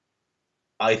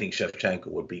Shevchenko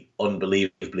would be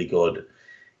unbelievably good,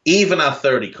 even at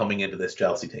 30 coming into this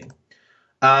Chelsea team.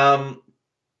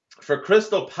 For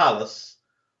Crystal Palace,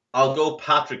 I'll go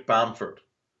Patrick Bamford.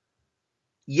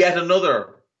 Yet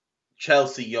another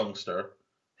Chelsea youngster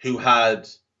who had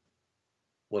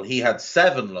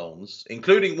 7 loans,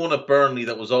 including one at Burnley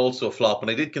that was also a flop, and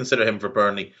I did consider him for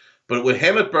Burnley. But with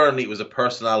him at Burnley, it was a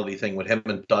personality thing. With him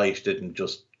and Dyche didn't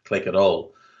just click at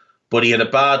all. But he had a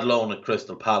bad loan at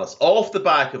Crystal Palace. Off the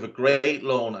back of a great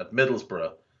loan at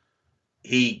Middlesbrough,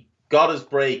 he got his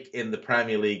break in the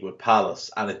Premier League with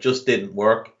Palace, and it just didn't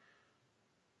work.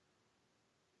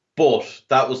 But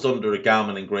that was under a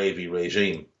gammon and gravy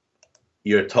regime.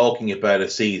 You're talking about a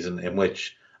season in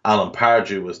which Alan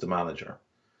Pardew was the manager.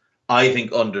 I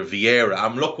think under Vieira,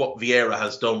 and look what Vieira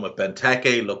has done with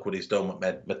Benteke, look what he's done with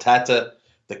Mateta,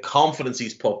 the confidence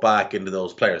he's put back into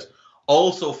those players.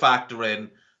 Also factor in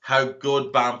how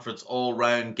good Bamford's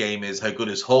all-round game is, how good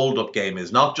his hold-up game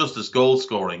is, not just his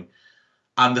goal-scoring,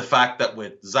 and the fact that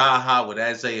with Zaha, with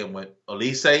Eze, and with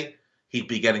Olise, he'd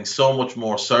be getting so much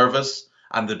more service,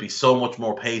 and there'd be so much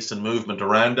more pace and movement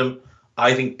around him.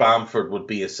 I think Bamford would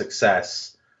be a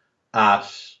success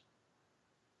at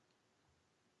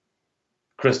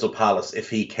Crystal Palace if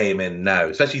he came in now,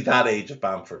 especially that age of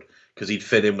Bamford, because he'd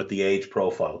fit in with the age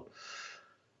profile.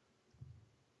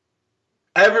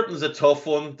 Everton's a tough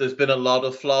one. There's been a lot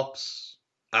of flops.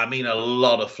 I mean, a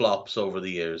lot of flops over the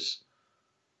years.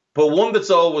 But one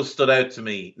that's always stood out to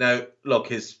me. Now, look,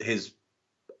 his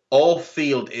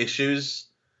off-field issues,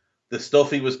 the stuff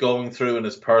he was going through in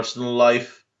his personal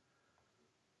life,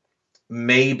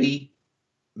 maybe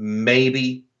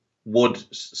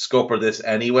would scupper this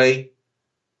anyway.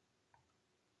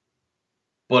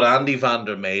 But Andy van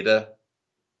der Meyde,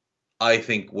 I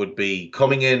think, would be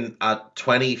coming in at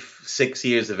 26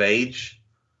 years of age.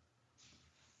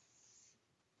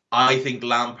 I think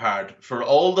Lampard, for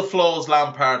all the flaws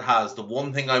Lampard has, the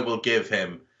one thing I will give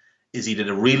him is he did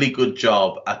a really good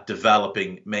job at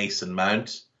developing Mason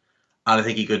Mount. And I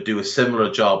think he could do a similar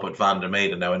job with Van der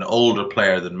Meyde, now an older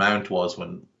player than Mount was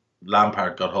when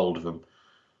Lampard got hold of him.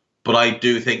 But I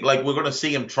do think, like, we're going to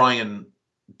see him try and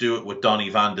do it with Donny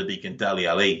van de Beek and Dele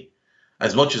Alli.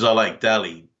 As much as I like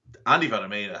Dele, Andy van der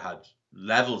Meyde had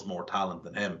levels more talent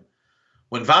than him.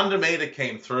 When Van der Meyde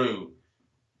came through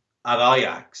at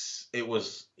Ajax, it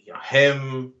was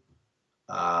him,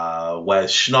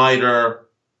 Wes Schneider,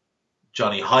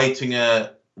 Johnny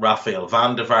Heitinga, Raphael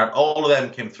van der Vaart, all of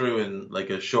them came through in like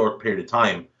a short period of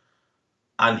time.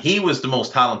 And he was the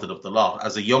most talented of the lot.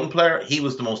 As a young player, he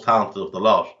was the most talented of the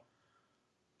lot.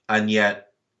 And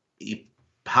yet, he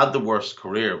had the worst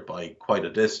career by quite a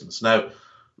distance. Now,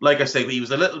 like I say, he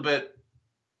was a little bit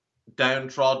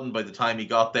downtrodden by the time he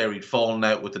got there. He'd fallen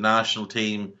out with the national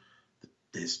team.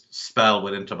 His spell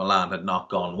with Inter Milan had not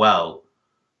gone well.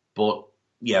 But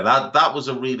yeah, that was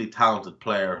a really talented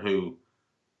player who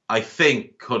I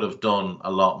think could have done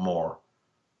a lot more.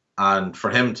 And for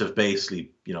him to have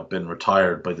basically, been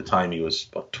retired by the time he was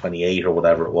 28 or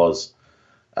whatever it was,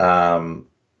 it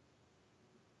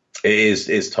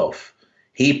is tough.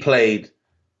 He played,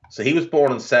 so he was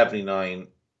born in 79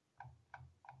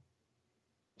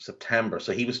 September,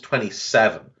 so he was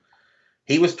 27.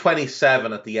 He was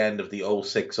 27 at the end of the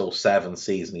 06-07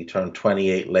 season. He turned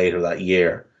 28 later that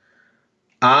year.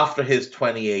 After his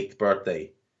 28th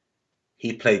birthday,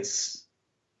 he played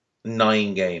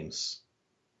 9 games.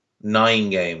 9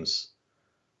 games.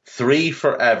 3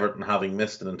 for Everton, having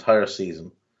missed an entire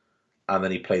season. And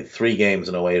then he played 3 games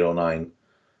in 08-09.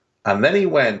 And then he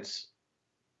went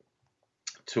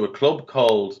to a club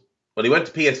he went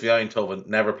to PSV Eindhoven,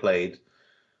 never played.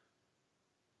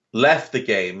 Left the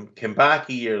game, came back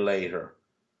a year later,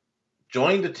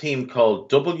 joined a team called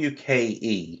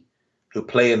WKE, who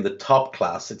play in the top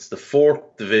class. It's the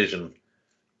 4th division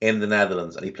in the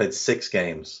Netherlands, and he played 6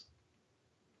 games.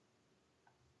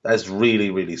 That's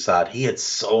really, really sad. He had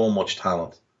so much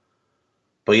talent.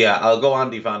 But yeah, I'll go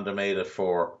Andy van der Meyde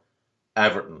for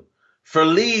Everton. For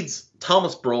Leeds,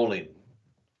 Thomas Brolin.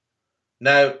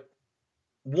 Now,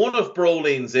 one of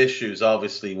Brolin's issues,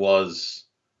 obviously, was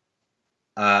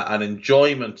an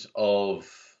enjoyment of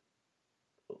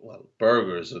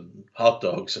burgers and hot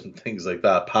dogs and things like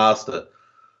that, pasta.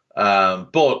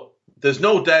 But there's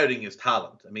no doubting his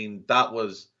talent. I mean, that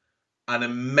was an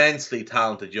immensely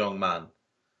talented young man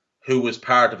who was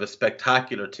part of a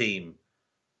spectacular team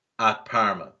at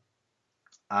Parma.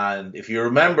 And if you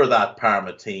remember that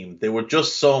Parma team, they were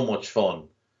just so much fun.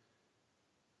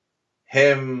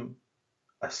 Him,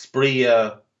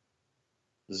 Asprilla,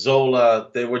 Zola,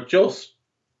 they were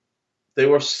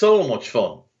so much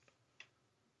fun.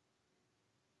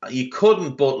 You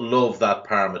couldn't but love that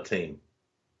Parma team.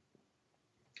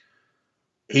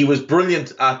 He was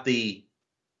brilliant at the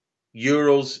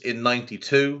Euros in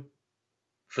 '92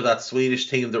 for that Swedish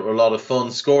team that were a lot of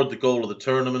fun, scored the goal of the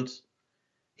tournament.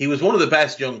 He was one of the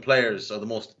best young players, or the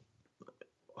most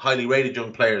highly rated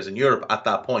young players in Europe at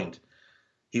that point.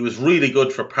 He was really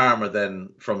good for Parma then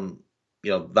from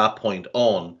that point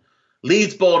on.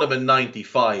 Leeds bought him in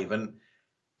 '95, and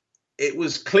it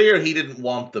was clear he didn't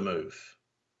want the move.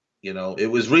 It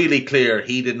was really clear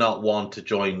he did not want to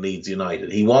join Leeds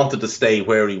United. He wanted to stay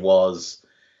where he was.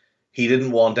 He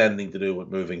didn't want anything to do with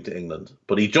moving to England.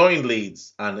 But he joined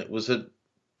Leeds, and it was a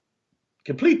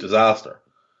complete disaster.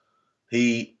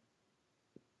 He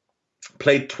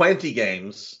played 20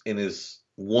 games in his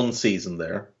one season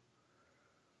there.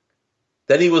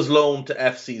 Then he was loaned to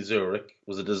FC Zurich. It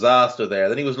was a disaster there.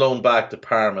 Then he was loaned back to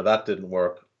Parma. That didn't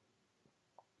work.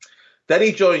 Then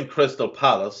he joined Crystal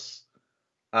Palace.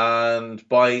 And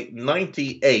by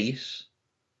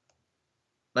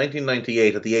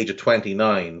 1998, at the age of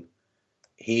 29,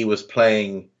 he was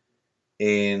playing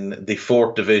in the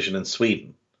 4th division in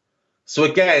Sweden. So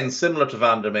again, similar to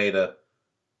Van der Meyde,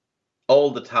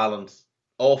 all the talent,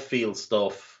 off-field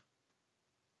stuff,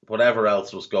 whatever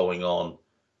else was going on.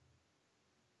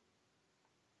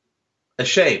 A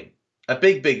shame. A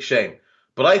big, big shame.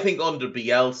 But I think under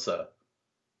Bielsa,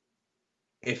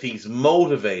 if he's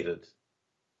motivated,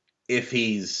 if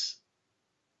he's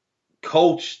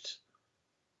coached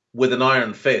with an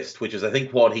iron fist, which is, I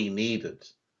think, what he needed,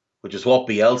 which is what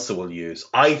Bielsa will use,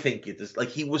 I think it is,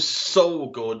 he was so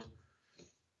good.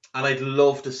 And I'd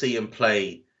love to see him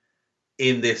play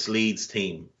in this Leeds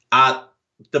team at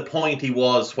the point he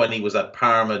was when he was at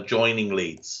Parma joining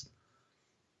Leeds,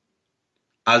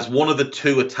 as one of the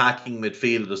two attacking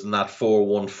midfielders in that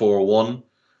 4-1-4-1.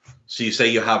 So you say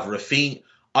you have Rafinha.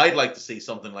 I'd like to see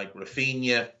something like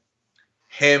Rafinha,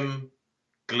 him,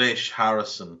 Glish,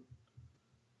 Harrison,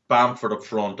 Bamford up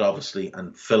front, obviously,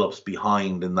 and Phillips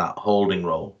behind in that holding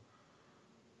role.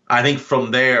 I think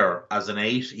from there, as an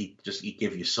 8, he'd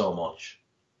give you so much.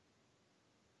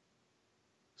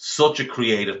 Such a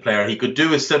creative player. He could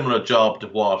do a similar job to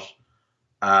what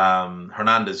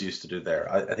Hernandez used to do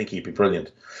there. I think he'd be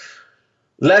brilliant.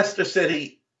 Leicester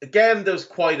City, again, there's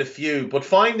quite a few, but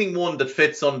finding one that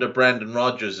fits under Brendan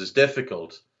Rodgers is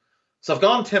difficult. So I've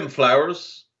gone Tim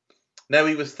Flowers. Now,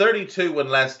 he was 32 when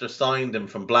Leicester signed him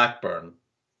from Blackburn.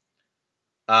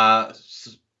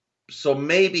 So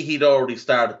maybe he'd already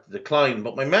started to decline,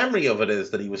 but my memory of it is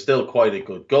that he was still quite a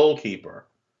good goalkeeper.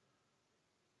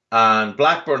 And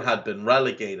Blackburn had been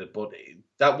relegated, but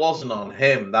that wasn't on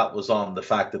him. That was on the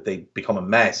fact that they'd become a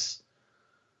mess.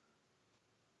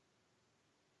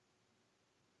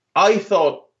 I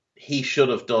thought he should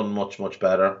have done much, much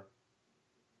better.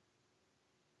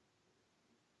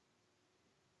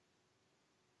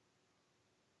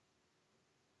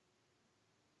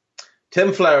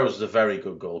 Tim Flowers is a very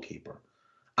good goalkeeper.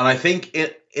 And I think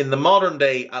in the modern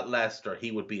day at Leicester,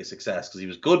 he would be a success because he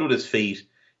was good with his feet.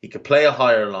 He could play a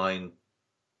higher line.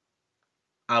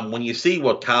 And when you see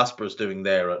what Casper's doing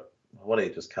there, at what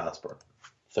age is Casper?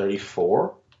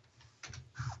 34?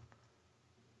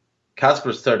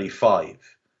 Casper's 35.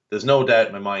 There's no doubt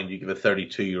in my mind you give a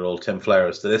 32-year-old Tim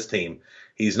Flowers to this team.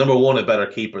 He's, number one, a better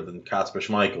keeper than Kasper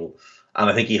Schmeichel. And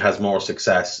I think he has more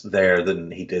success there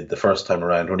than he did the first time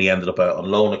around when he ended up out on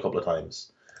loan a couple of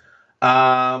times.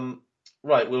 Right,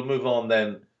 we'll move on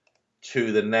then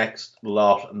to the next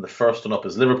lot. And the first one up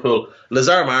is Liverpool.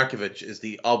 Lazar Markovic is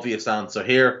the obvious answer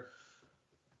here.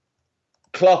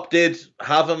 Klopp did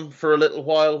have him for a little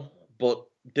while, but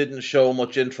didn't show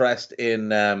much interest in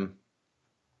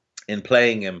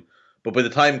playing him. But by the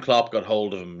time Klopp got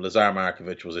hold of him, Lazar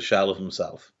Markovic was a shell of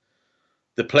himself.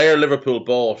 The player Liverpool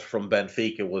bought from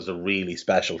Benfica was a really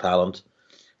special talent.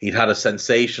 He'd had a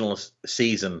sensational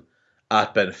season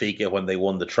at Benfica when they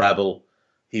won the treble.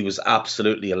 He was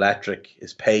absolutely electric.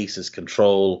 His pace, his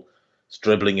control, his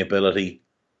dribbling ability.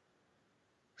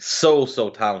 So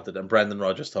talented. And Brendan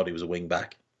Rodgers thought he was a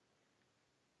wing-back.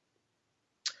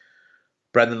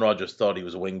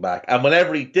 And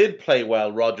whenever he did play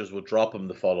well, Rodgers would drop him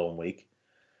the following week.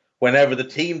 Whenever the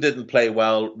team didn't play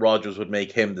well, Rodgers would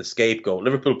make him the scapegoat.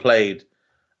 Liverpool played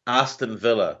Aston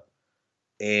Villa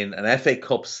in an FA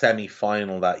Cup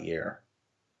semi-final that year.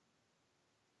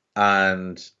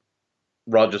 And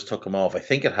Rodgers took him off, I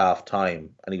think at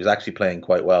half-time, and he was actually playing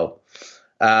quite well.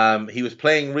 He was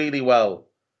playing really well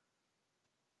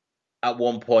at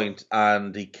one point,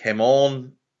 and he came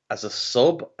on as a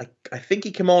sub. I think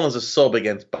he came on as a sub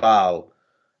against Bâle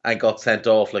and got sent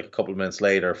off like a couple of minutes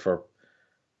later for...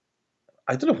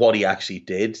 I don't know what he actually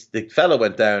did. The fellow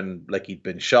went down like he'd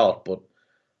been shot, but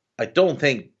I don't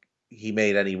think he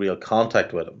made any real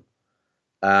contact with him.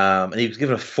 And he was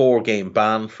given a 4-game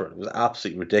ban for it. It was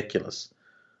absolutely ridiculous.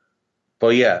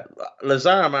 But yeah,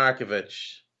 Lazar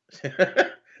Markovic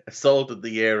assaulted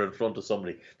the air in front of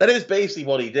somebody. That is basically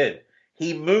what he did.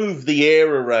 He moved the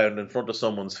air around in front of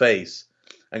someone's face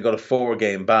and got a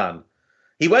 4-game ban.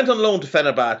 He went on loan to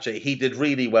Fenerbahce. He did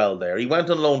really well there. He went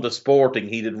on loan to Sporting.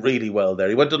 He did really well there.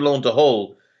 He went on loan to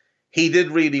Hull. He did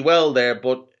really well there,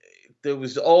 but there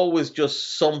was always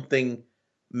just something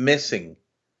missing.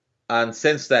 And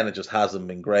since then, it just hasn't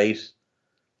been great.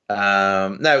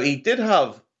 Now, he did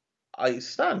have, I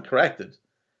stand corrected,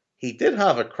 he did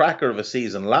have a cracker of a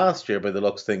season last year by the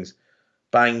looks of things,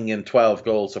 banging in 12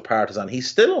 goals for Partizan. He's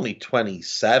still only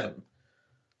 27.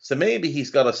 So maybe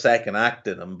he's got a second act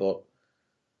in him, but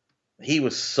he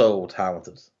was so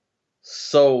talented.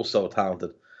 So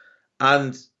talented.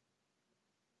 And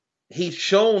he's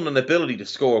shown an ability to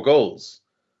score goals.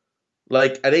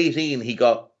 Like at 17, 18, he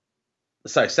got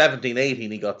 7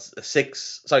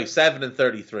 and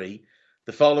 33.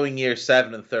 The following year,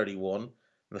 7 and 31. And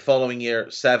the following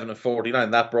year, 7 and 49.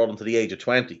 That brought him to the age of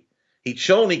 20. He'd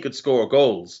shown he could score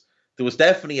goals. There was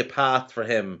definitely a path for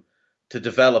him to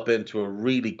develop into a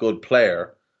really good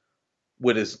player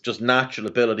with his just natural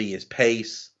ability, his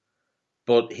pace.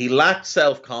 But he lacked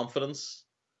self-confidence,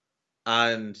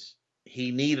 and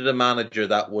he needed a manager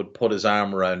that would put his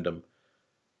arm around him.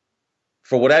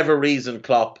 For whatever reason,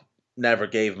 Klopp never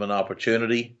gave him an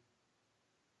opportunity.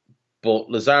 But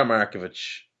Lazar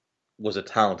Markovic was a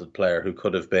talented player who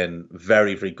could have been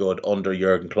very, very good under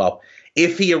Jurgen Klopp.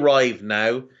 If he arrived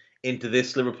now into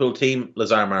this Liverpool team,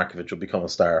 Lazar Markovic would become a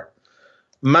star.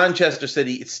 Manchester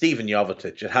City, it's Steven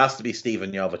Jovetic. It has to be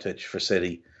Steven Jovetic for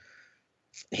City.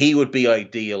 He would be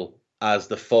ideal as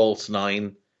the false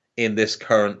 9 in this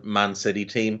current Man City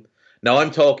team. Now, I'm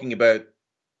talking about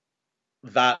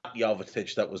that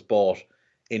Jovetic that was bought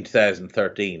in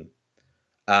 2013.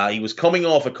 He was coming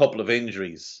off a couple of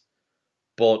injuries,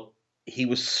 but he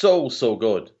was so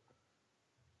good.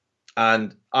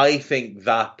 And I think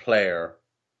that player,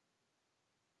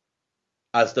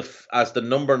 as the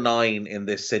number 9 in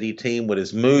this City team, with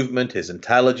his movement, his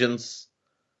intelligence,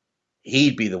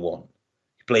 he'd be the one.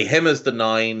 You play him as the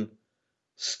 9,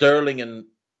 Sterling and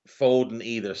Foden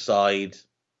either side,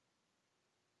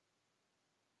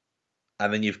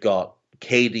 and then you've got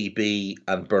KDB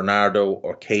and Bernardo,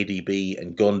 or KDB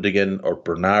and Gundogan, or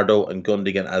Bernardo and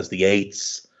Gundogan as the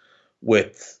 8s,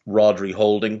 with Rodri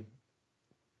holding.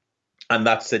 And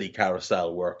that City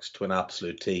carousel works to an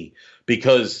absolute T,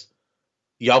 because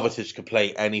Jovetic can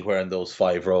play anywhere in those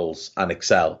 5 roles and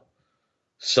excel.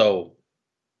 So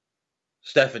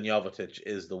Stefan Jovetic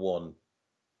is the one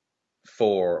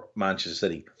for Manchester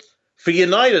City. For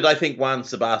United, I think Juan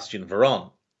Sebastian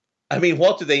Veron. I mean,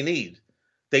 what do they need?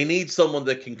 They need someone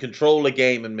that can control a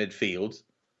game in midfield.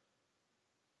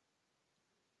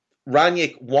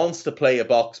 Rangnick wants to play a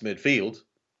box midfield.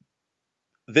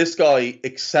 This guy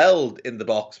excelled in the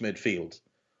box midfield.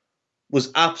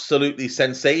 Was absolutely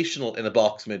sensational in a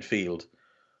box midfield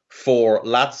for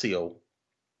Lazio.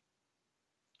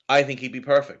 I think he'd be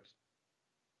perfect.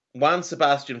 Juan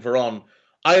Sebastian Veron,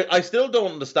 I still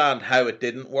don't understand how it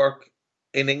didn't work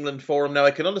in England for him. Now,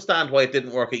 I can understand why it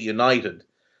didn't work at United,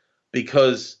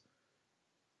 because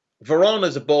Veron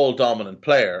is a ball-dominant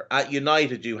player. At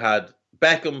United, you had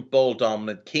Beckham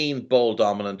ball-dominant, Keane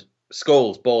ball-dominant,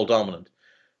 Scholes ball-dominant.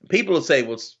 People would say,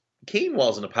 well, Keane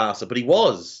wasn't a passer, but he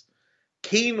was.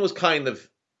 Keane would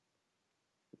pick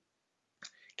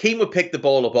the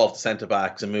ball up off the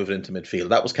centre-backs and move it into midfield.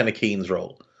 That was kind of Keane's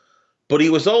role. But he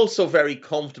was also very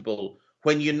comfortable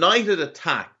when United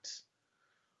attacked.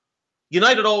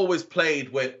 United always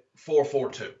played with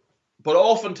 4-4-2. But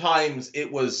oftentimes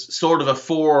it was sort of a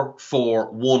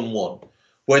 4-4-1-1,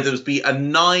 where there would be a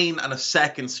 9 and a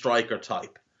second striker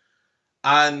type.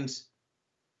 And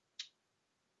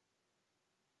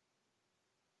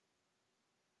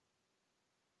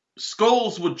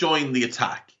Scholes would join the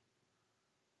attack.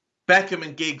 Beckham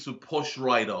and Giggs would push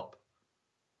right up.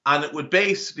 And it would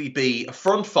basically be a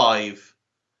front 5,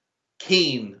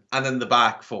 Keane, and then the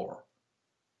back 4.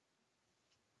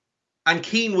 And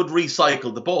Keane would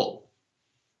recycle the ball.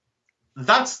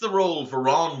 That's the role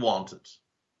Veron wanted.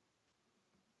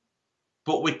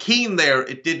 But with Keane there,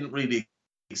 it didn't really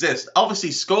exist. Obviously,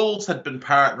 Scholes had been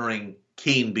partnering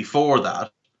Keane before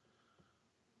that,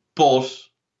 but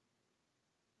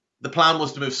the plan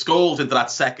was to move Scholes into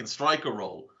that second striker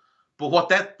role. But what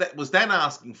that was then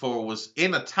asking for was,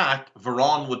 in attack,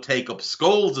 Varane would take up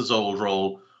Scholes' old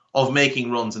role of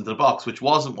making runs into the box, which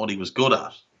wasn't what he was good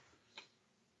at.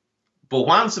 But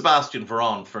Juan Sebastian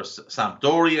Varane for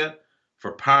Sampdoria,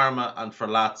 for Parma, and for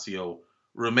Lazio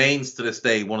remains to this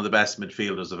day one of the best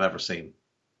midfielders I've ever seen.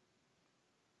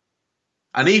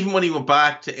 And even when he went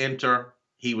back to Inter,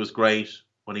 he was great.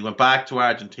 When he went back to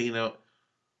Argentina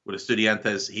with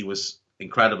Estudiantes, he was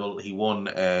incredible. He won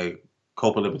a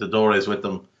Copa Libertadores with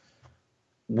them.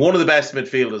 One of the best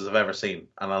midfielders I've ever seen.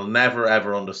 And I'll never,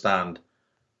 ever understand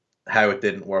how it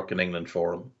didn't work in England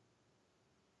for him.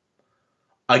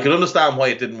 I could understand why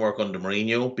it didn't work under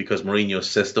Mourinho, because Mourinho's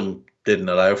system didn't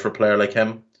allow for a player like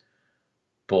him.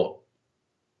 But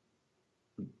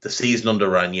the season under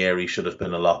Ranieri should have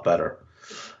been a lot better.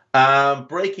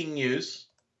 Breaking news.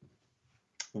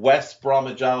 West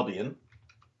Bromwich Albion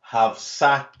have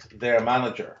sacked their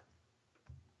manager.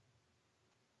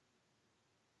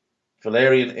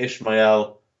 Valérien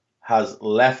Ismaël has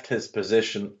left his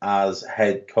position as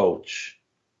head coach.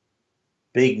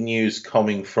 Big news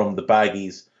coming from the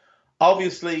Baggies.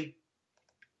 Obviously,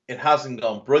 it hasn't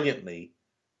gone brilliantly,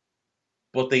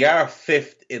 but they are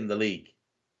 5th in the league.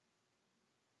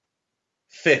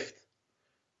 5th.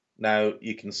 Now,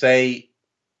 you can say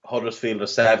Huddersfield are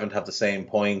 7th, have the same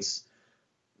points.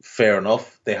 Fair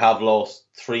enough. They have lost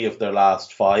 3 of their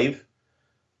last 5,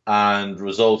 and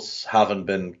results haven't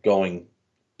been going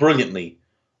brilliantly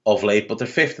of late, but they're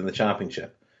 5th in the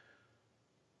Championship.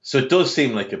 So it does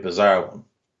seem like a bizarre one.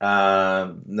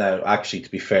 Now, actually,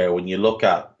 to be fair, when you look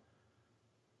at,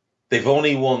 they've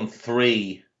only won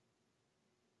 3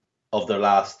 of their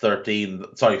last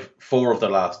 13. Sorry, 4 of their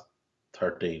last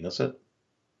 13, is it?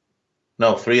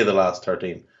 No, 3 of the last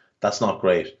 13. That's not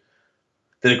great.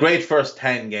 They had a great first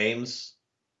 10 games.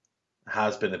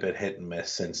 Has been a bit hit and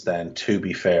miss since then, to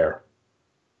be fair.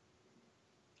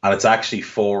 And it's actually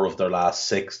 4 of their last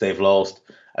 6 they've lost,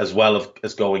 as well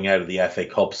as going out of the FA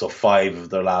Cup, so 5 of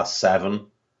their last 7.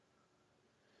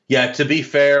 Yeah, to be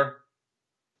fair,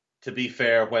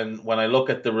 when I look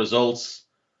at the results,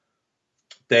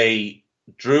 they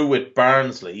drew with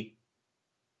Barnsley,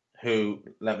 who,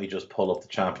 let me just pull up the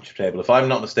Championship table. If I'm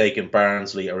not mistaken,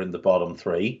 Barnsley are in the bottom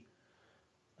 3.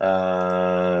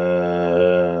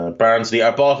 Barnsley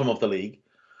are bottom of the league.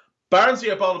 Barnsley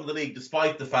are bottom of the league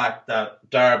despite the fact that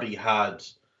Derby had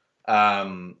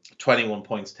 21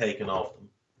 points taken off them.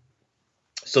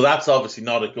 So that's obviously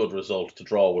not a good result to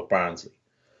draw with Barnsley.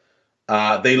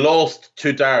 They lost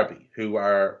to Derby, who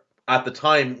are, at the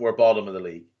time, were bottom of the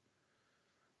league.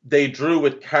 They drew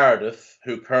with Cardiff,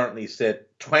 who currently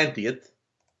sit 20th.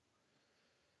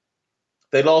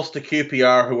 They lost to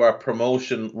QPR, who are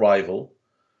promotion rival.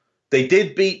 They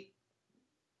did beat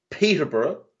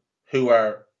Peterborough, who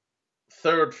are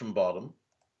 3rd from bottom.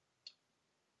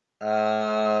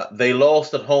 They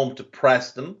lost at home to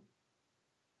Preston,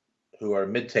 who are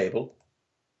mid-table.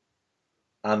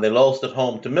 And they lost at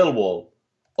home to Millwall,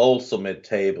 also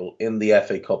mid-table. In the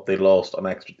FA Cup, they lost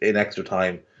in extra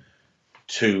time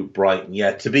to Brighton.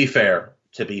 Yeah, to be fair,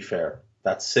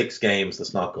 that's 6 games.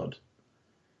 That's not good.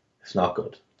 It's not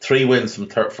good. 3 wins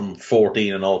from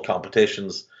 14 in all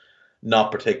competitions.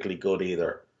 Not particularly good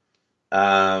either.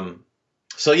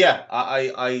 So yeah,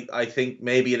 I think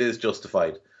maybe it is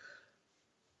justified,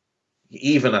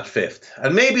 even at 5th.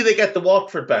 And maybe they get the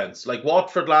Watford bounce. Like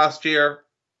Watford last year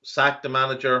sacked the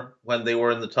manager when they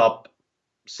were in the top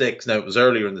 6. Now, it was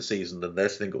earlier in the season than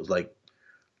this. I think it was like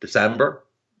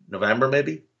November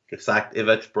maybe. They sacked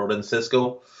Ivic, brought in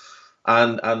Xisco,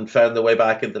 and found their way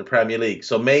back into the Premier League.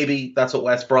 So maybe that's what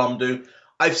West Brom do.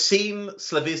 I've seen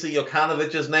Slavica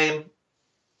Jokanovic's name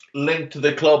linked to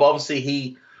the club. Obviously,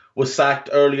 he was sacked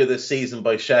earlier this season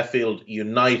by Sheffield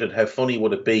United. How funny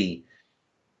would it be?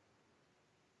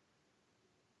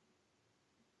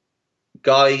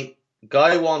 Guy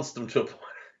wants them to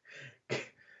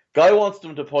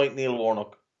appoint Neil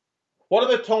Warnock. What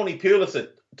about Tony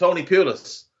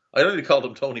Pulis? I only called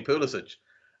him Tony Pulisic.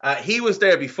 He was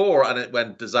there before and it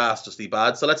went disastrously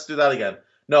bad. So let's do that again.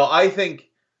 No, I think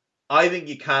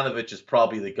Jokanovic is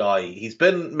probably the guy. He's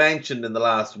been mentioned in the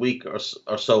last week or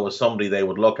so as somebody they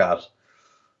would look at.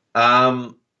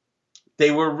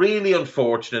 They were really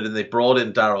unfortunate and they brought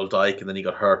in Daryl Dike and then he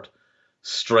got hurt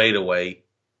straight away.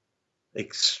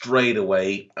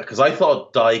 Because I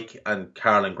thought Dike and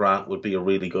Karlan Grant would be a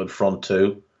really good front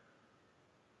two.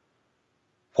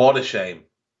 What a shame.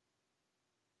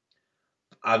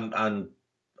 And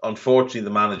unfortunately, the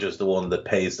manager's the one that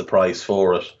pays the price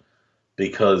for it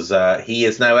because he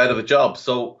is now out of a job.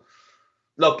 So,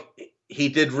 look, he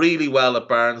did really well at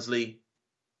Barnsley.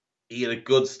 He had a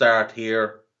good start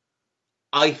here.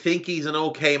 I think he's an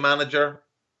okay manager,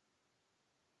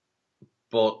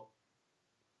 but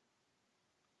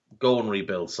go and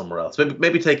rebuild somewhere else.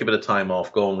 Maybe take a bit of time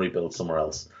off, go and rebuild somewhere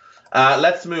else.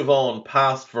 Let's move on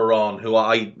past Veron, who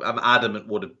I am adamant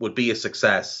would be a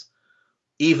success,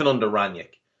 even under Ranić.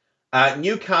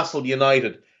 Newcastle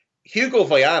United, Hugo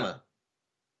Viana,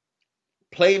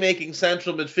 playmaking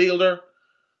central midfielder,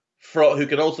 who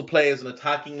can also play as an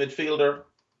attacking midfielder,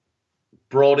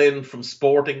 brought in from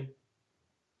Sporting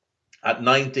at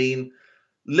 19.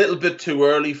 Little bit too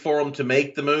early for him to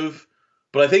make the move,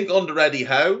 but I think under Eddie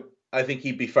Howe, I think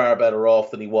he'd be far better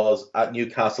off than he was at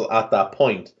Newcastle at that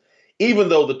point, even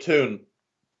though the two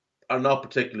are not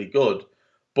particularly good.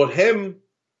 But him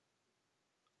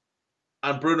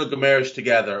and Bruno Guimaraes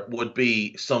together would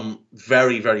be some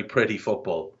very, very pretty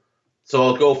football. So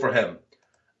I'll go for him.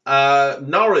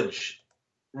 Norwich,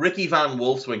 Ricky van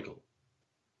Wolfswinkel.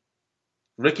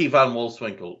 Ricky van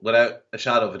Wolfswinkel, without a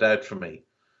shadow of a doubt for me.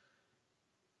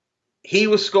 He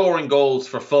was scoring goals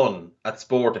for fun at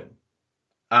Sporting.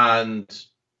 And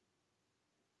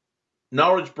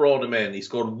Norwich brought him in. He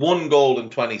scored 1 goal in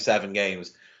 27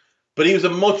 games. But he was a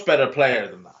much better player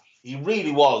than that. He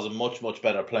really was a much, much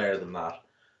better player than that.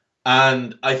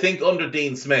 And I think under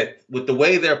Dean Smith, with the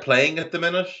way they're playing at the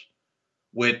minute,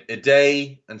 with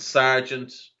Ade and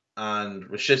Sargent and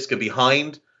Rashica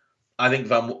behind, I think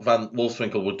Van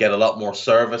Wolfswinkel would get a lot more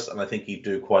service, and I think he'd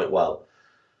do quite well.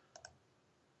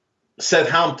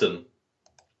 Southampton,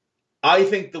 I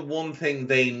think the one thing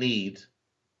they need,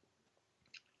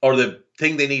 or the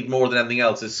thing they need more than anything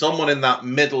else, is someone in that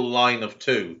middle line of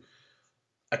two,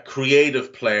 a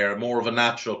creative player, more of a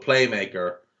natural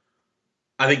playmaker.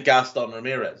 I think Gaston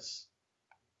Ramirez.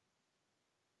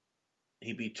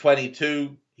 He'd be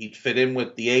 22. He'd fit in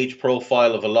with the age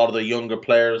profile of a lot of the younger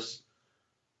players.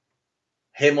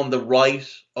 Him on the right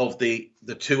of the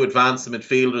two advanced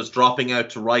midfielders, dropping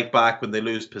out to right back when they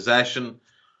lose possession,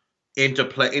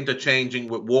 interchanging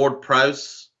with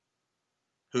Ward-Prowse,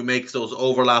 who makes those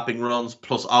overlapping runs,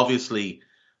 plus obviously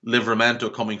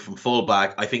Livramento coming from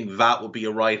fullback. I think that would be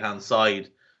a right-hand side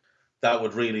that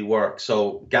would really work.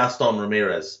 So Gaston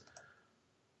Ramirez.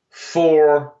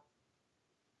 For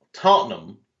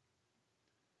Tottenham,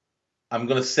 I'm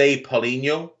going to say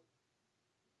Paulinho.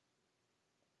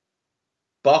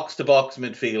 Box-to-box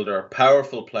midfielder,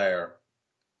 powerful player,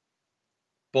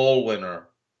 ball winner,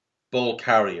 ball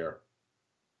carrier.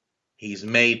 He's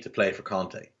made to play for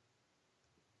Conte.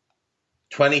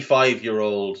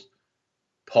 25-year-old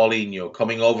Paulinho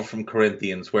coming over from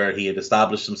Corinthians, where he had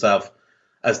established himself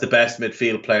as the best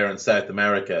midfield player in South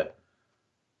America.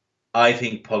 I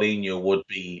think Paulinho would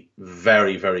be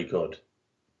very, very good.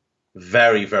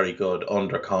 Very, very good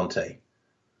under Conte.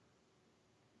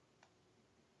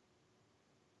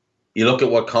 You look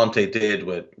at what Conte did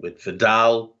with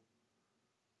Vidal.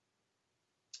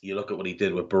 You look at what he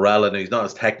did with Barella. Now, he's not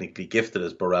as technically gifted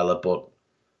as Barella, but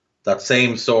that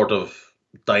same sort of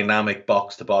dynamic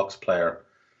box-to-box player,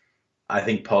 I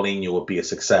think Paulinho would be a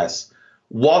success.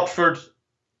 Watford,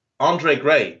 Andre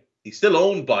Gray. He's still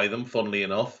owned by them, funnily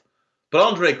enough. But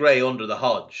Andre Gray under the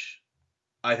Hodge,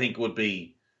 I think would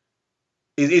be...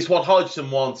 is what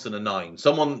Hodgson wants in a 9.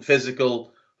 Someone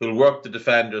physical who'll work the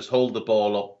defenders, hold the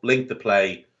ball up, link the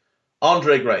play.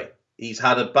 Andre Gray. He's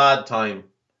had a bad time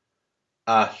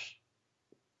at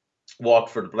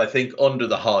Watford, but I think under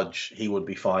the Hodge, he would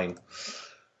be fine.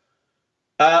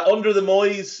 Under the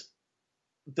Moyes,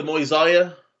 the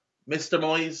Moyesiah, Mr.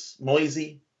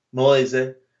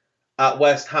 Moise, at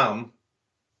West Ham,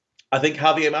 I think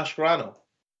Javier Mascherano.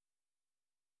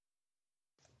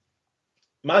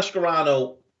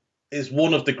 Mascherano is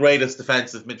one of the greatest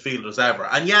defensive midfielders ever.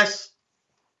 And yes,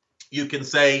 you can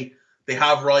say they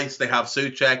have Rice, they have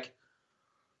Souček.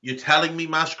 You're telling me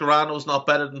Mascherano's not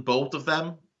better than both of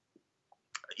them?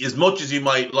 As much as you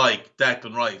might like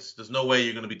Declan Rice, there's no way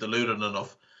you're going to be deluded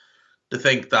enough to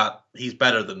think that he's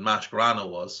better than Mascherano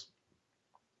was.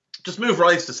 Just move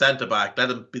Rice to centre-back, let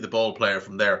him be the ball player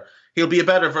from there. He'll be a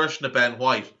better version of Ben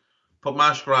White. Put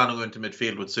Mascherano into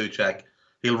midfield with Souček.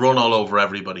 He'll run all over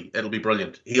everybody. It'll be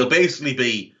brilliant. He'll basically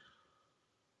be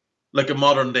like a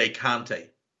modern-day Kante.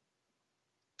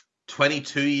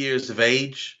 22 years of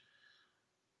age,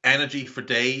 energy for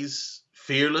days,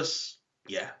 fearless.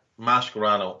 Yeah,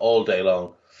 Mascherano all day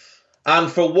long.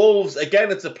 And for Wolves,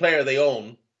 again, it's a player they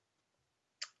own.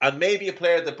 And maybe a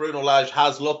player that Bruno Lage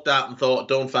has looked at and thought,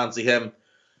 don't fancy him.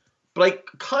 But I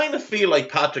kind of feel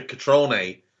like Patrick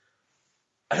Cutrone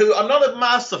who I'm not a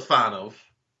massive fan of,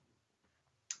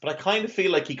 but I kind of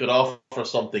feel like he could offer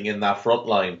something in that front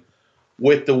line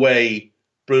with the way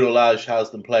Bruno Lage has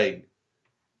them playing.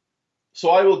 So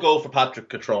I will go for Patrick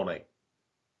Cutrone.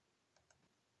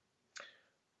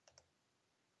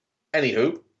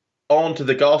 Anywho, on to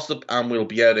the gossip, and we'll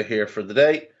be out of here for the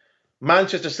day.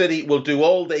 Manchester City will do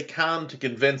all they can to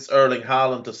convince Erling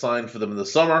Haaland to sign for them in the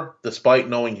summer, despite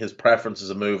knowing his preference is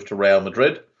a move to Real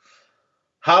Madrid.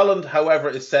 Haaland, however,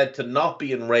 is said to not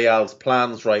be in Real's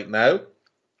plans right now,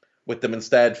 with them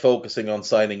instead focusing on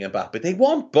signing Mbappe. They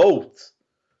want both.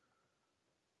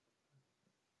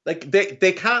 Like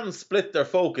they can split their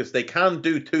focus. They can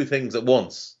do two things at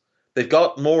once. They've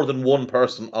got more than one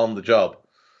person on the job.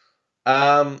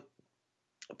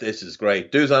 This is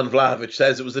great. Dusan Vlahovic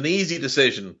says it was an easy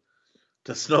decision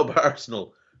to snub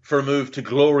Arsenal for a move to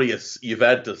glorious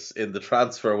Juventus in the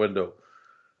transfer window.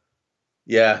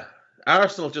 Yeah,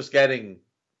 Arsenal just getting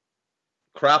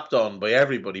crapped on by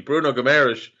everybody. Bruno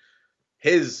Guimaraes,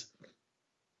 his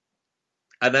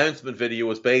announcement video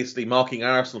was basically mocking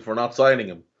Arsenal for not signing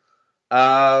him.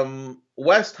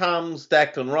 West Ham's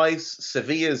Declan Rice,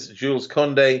 Sevilla's Jules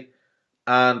Koundé,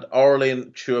 and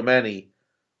Aurelien Tchouameni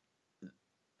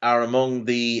are among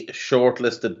the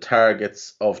shortlisted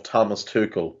targets of Thomas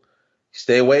Tuchel.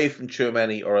 Stay away from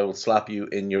Tchouameni or I will slap you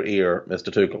in your ear,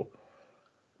 Mr. Tuchel.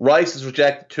 Rice has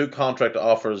rejected 2 contract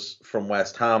offers from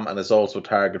West Ham and is also a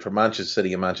target for Manchester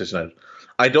City and Manchester United.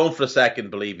 I don't for a second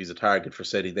believe he's a target for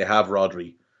City. They have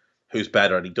Rodri, who's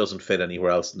better, and he doesn't fit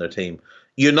anywhere else in their team.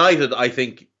 United, I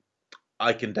think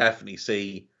I can definitely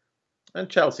see, and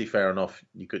Chelsea, fair enough.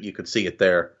 You could see it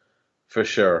there for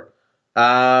sure.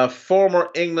 Former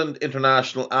England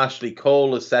international Ashley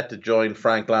Cole is set to join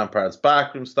Frank Lampard's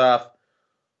backroom staff,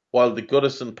 while the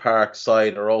Goodison Park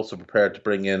side are also prepared to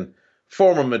bring in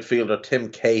former midfielder Tim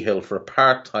Cahill for a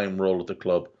part-time role at the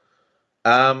club.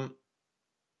 Ashley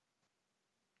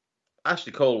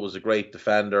Cole was a great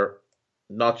defender.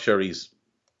 Not sure he's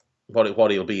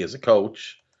what he'll be as a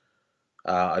coach.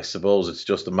 I suppose it's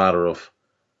just a matter of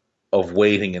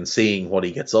waiting and seeing what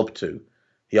he gets up to.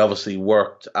 He obviously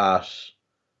worked at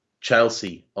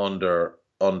Chelsea under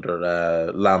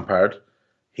Lampard.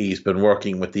 He's been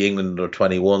working with the England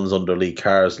under-21s under Lee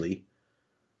Carsley.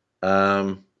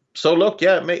 So look,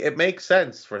 yeah, it makes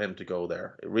sense for him to go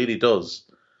there. It really does.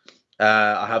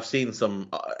 I have seen some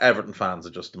Everton fans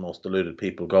are just the most deluded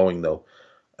people going, though,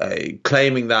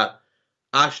 claiming that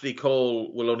Ashley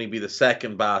Cole will only be the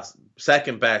second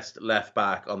best left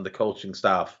back on the coaching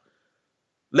staff.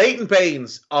 Leighton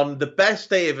Baines, on the best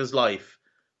day of his life,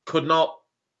 could not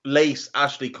lace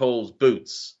Ashley Cole's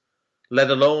boots,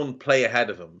 let alone play ahead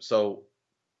of him. So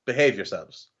behave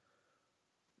yourselves.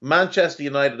 Manchester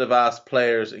United have asked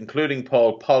players, including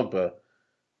Paul Pogba,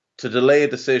 to delay a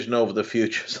decision over the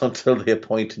futures until they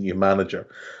appoint a new manager.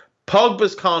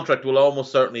 Pogba's contract will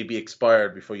almost certainly be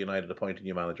expired before United appoint a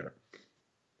new manager.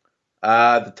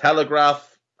 The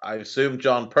Telegraph, I assume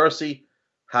John Percy,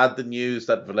 had the news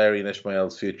that Valérien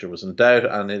Ismaël's future was in doubt,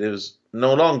 and it is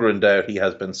no longer in doubt. He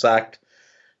has been sacked.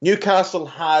 Newcastle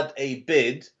had a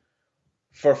bid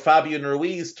for Fabian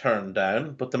Ruiz turned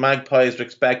down, but the Magpies are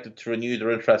expected to renew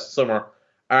their interest this summer.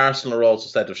 Arsenal are also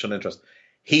said to have shown interest.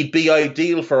 He'd be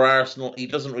ideal for Arsenal. He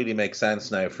doesn't really make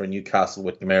sense now for Newcastle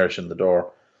with Guimaraes in the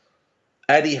door.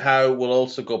 Eddie Howe will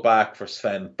also go back for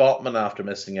Sven Botman after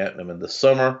missing out on him in the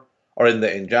summer, or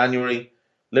in January.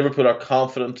 Liverpool are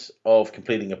confident of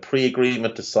completing a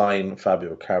pre-agreement to sign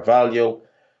Fabio Carvalho.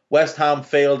 West Ham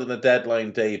failed in a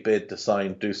deadline day bid to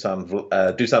sign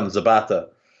Duvan Zapata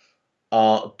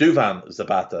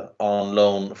on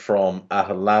loan from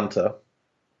Atalanta.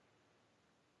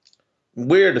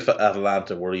 Weird if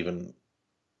Atalanta were even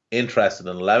interested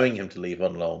in allowing him to leave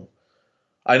on loan.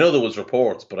 I know there was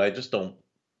reports, but I just don't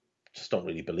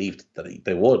really believe that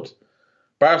they would.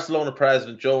 Barcelona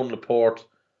president Joan Laporte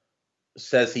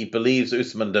says he believes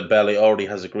Ousmane Dembele already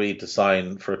has agreed to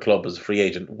sign for a club as a free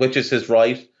agent, which is his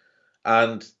right,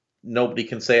 and nobody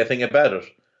can say a thing about it.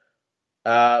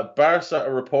 Barca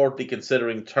are reportedly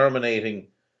considering terminating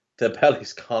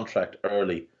Dembele's contract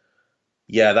early.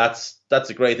 Yeah, that's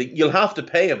a great thing. You'll have to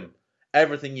pay him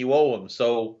everything you owe him,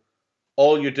 so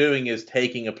all you're doing is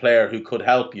taking a player who could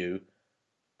help you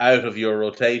out of your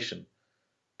rotation.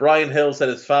 Brian Hill said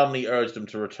his family urged him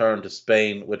to return to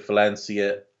Spain with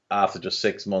Valencia after just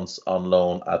 6 months on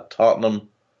loan at Tottenham.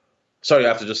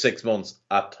 After just 6 months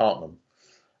at Tottenham.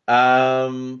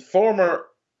 Former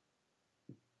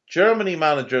Germany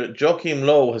manager Joachim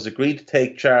Low has agreed to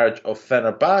take charge of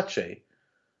Fenerbahce,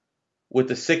 with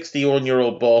the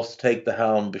 61-year-old boss to take the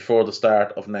helm before the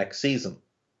start of next season.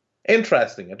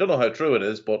 Interesting. I don't know how true it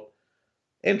is, but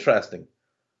Interesting.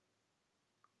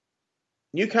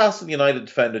 Newcastle United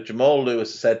defender Jamal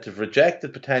Lewis is said to have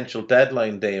rejected potential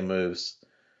deadline day moves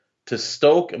to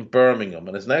Stoke and Birmingham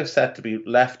and is now set to be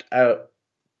left out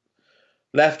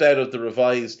of the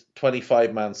revised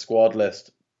 25-man squad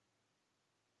list.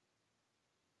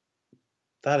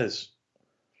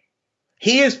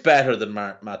 He is better than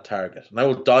Matt Targett, and I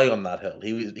will die on that hill.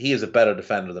 He is a better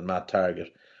defender than Matt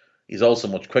Targett. He's also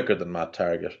much quicker than Matt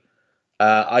Targett.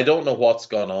 I don't know what's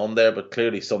gone on there, but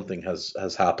clearly something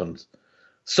has happened.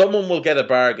 Someone will get a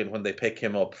bargain when they pick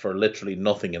him up for literally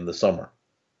nothing in the summer.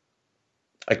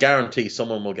 I guarantee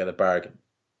someone will get a bargain.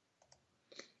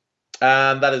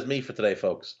 And that is me for today,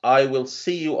 folks. I will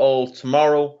see you all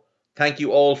tomorrow. Thank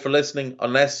you all for listening,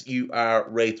 unless you are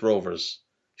Wraith Rovers.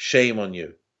 Shame on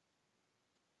you.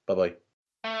 Bye-bye.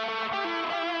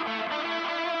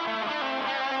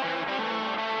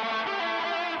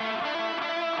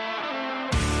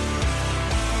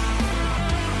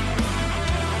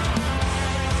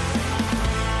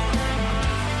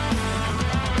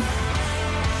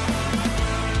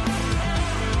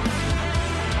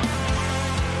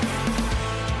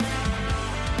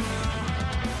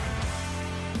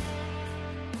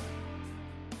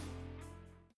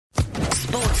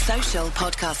 Sports Social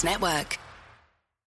Podcast Network.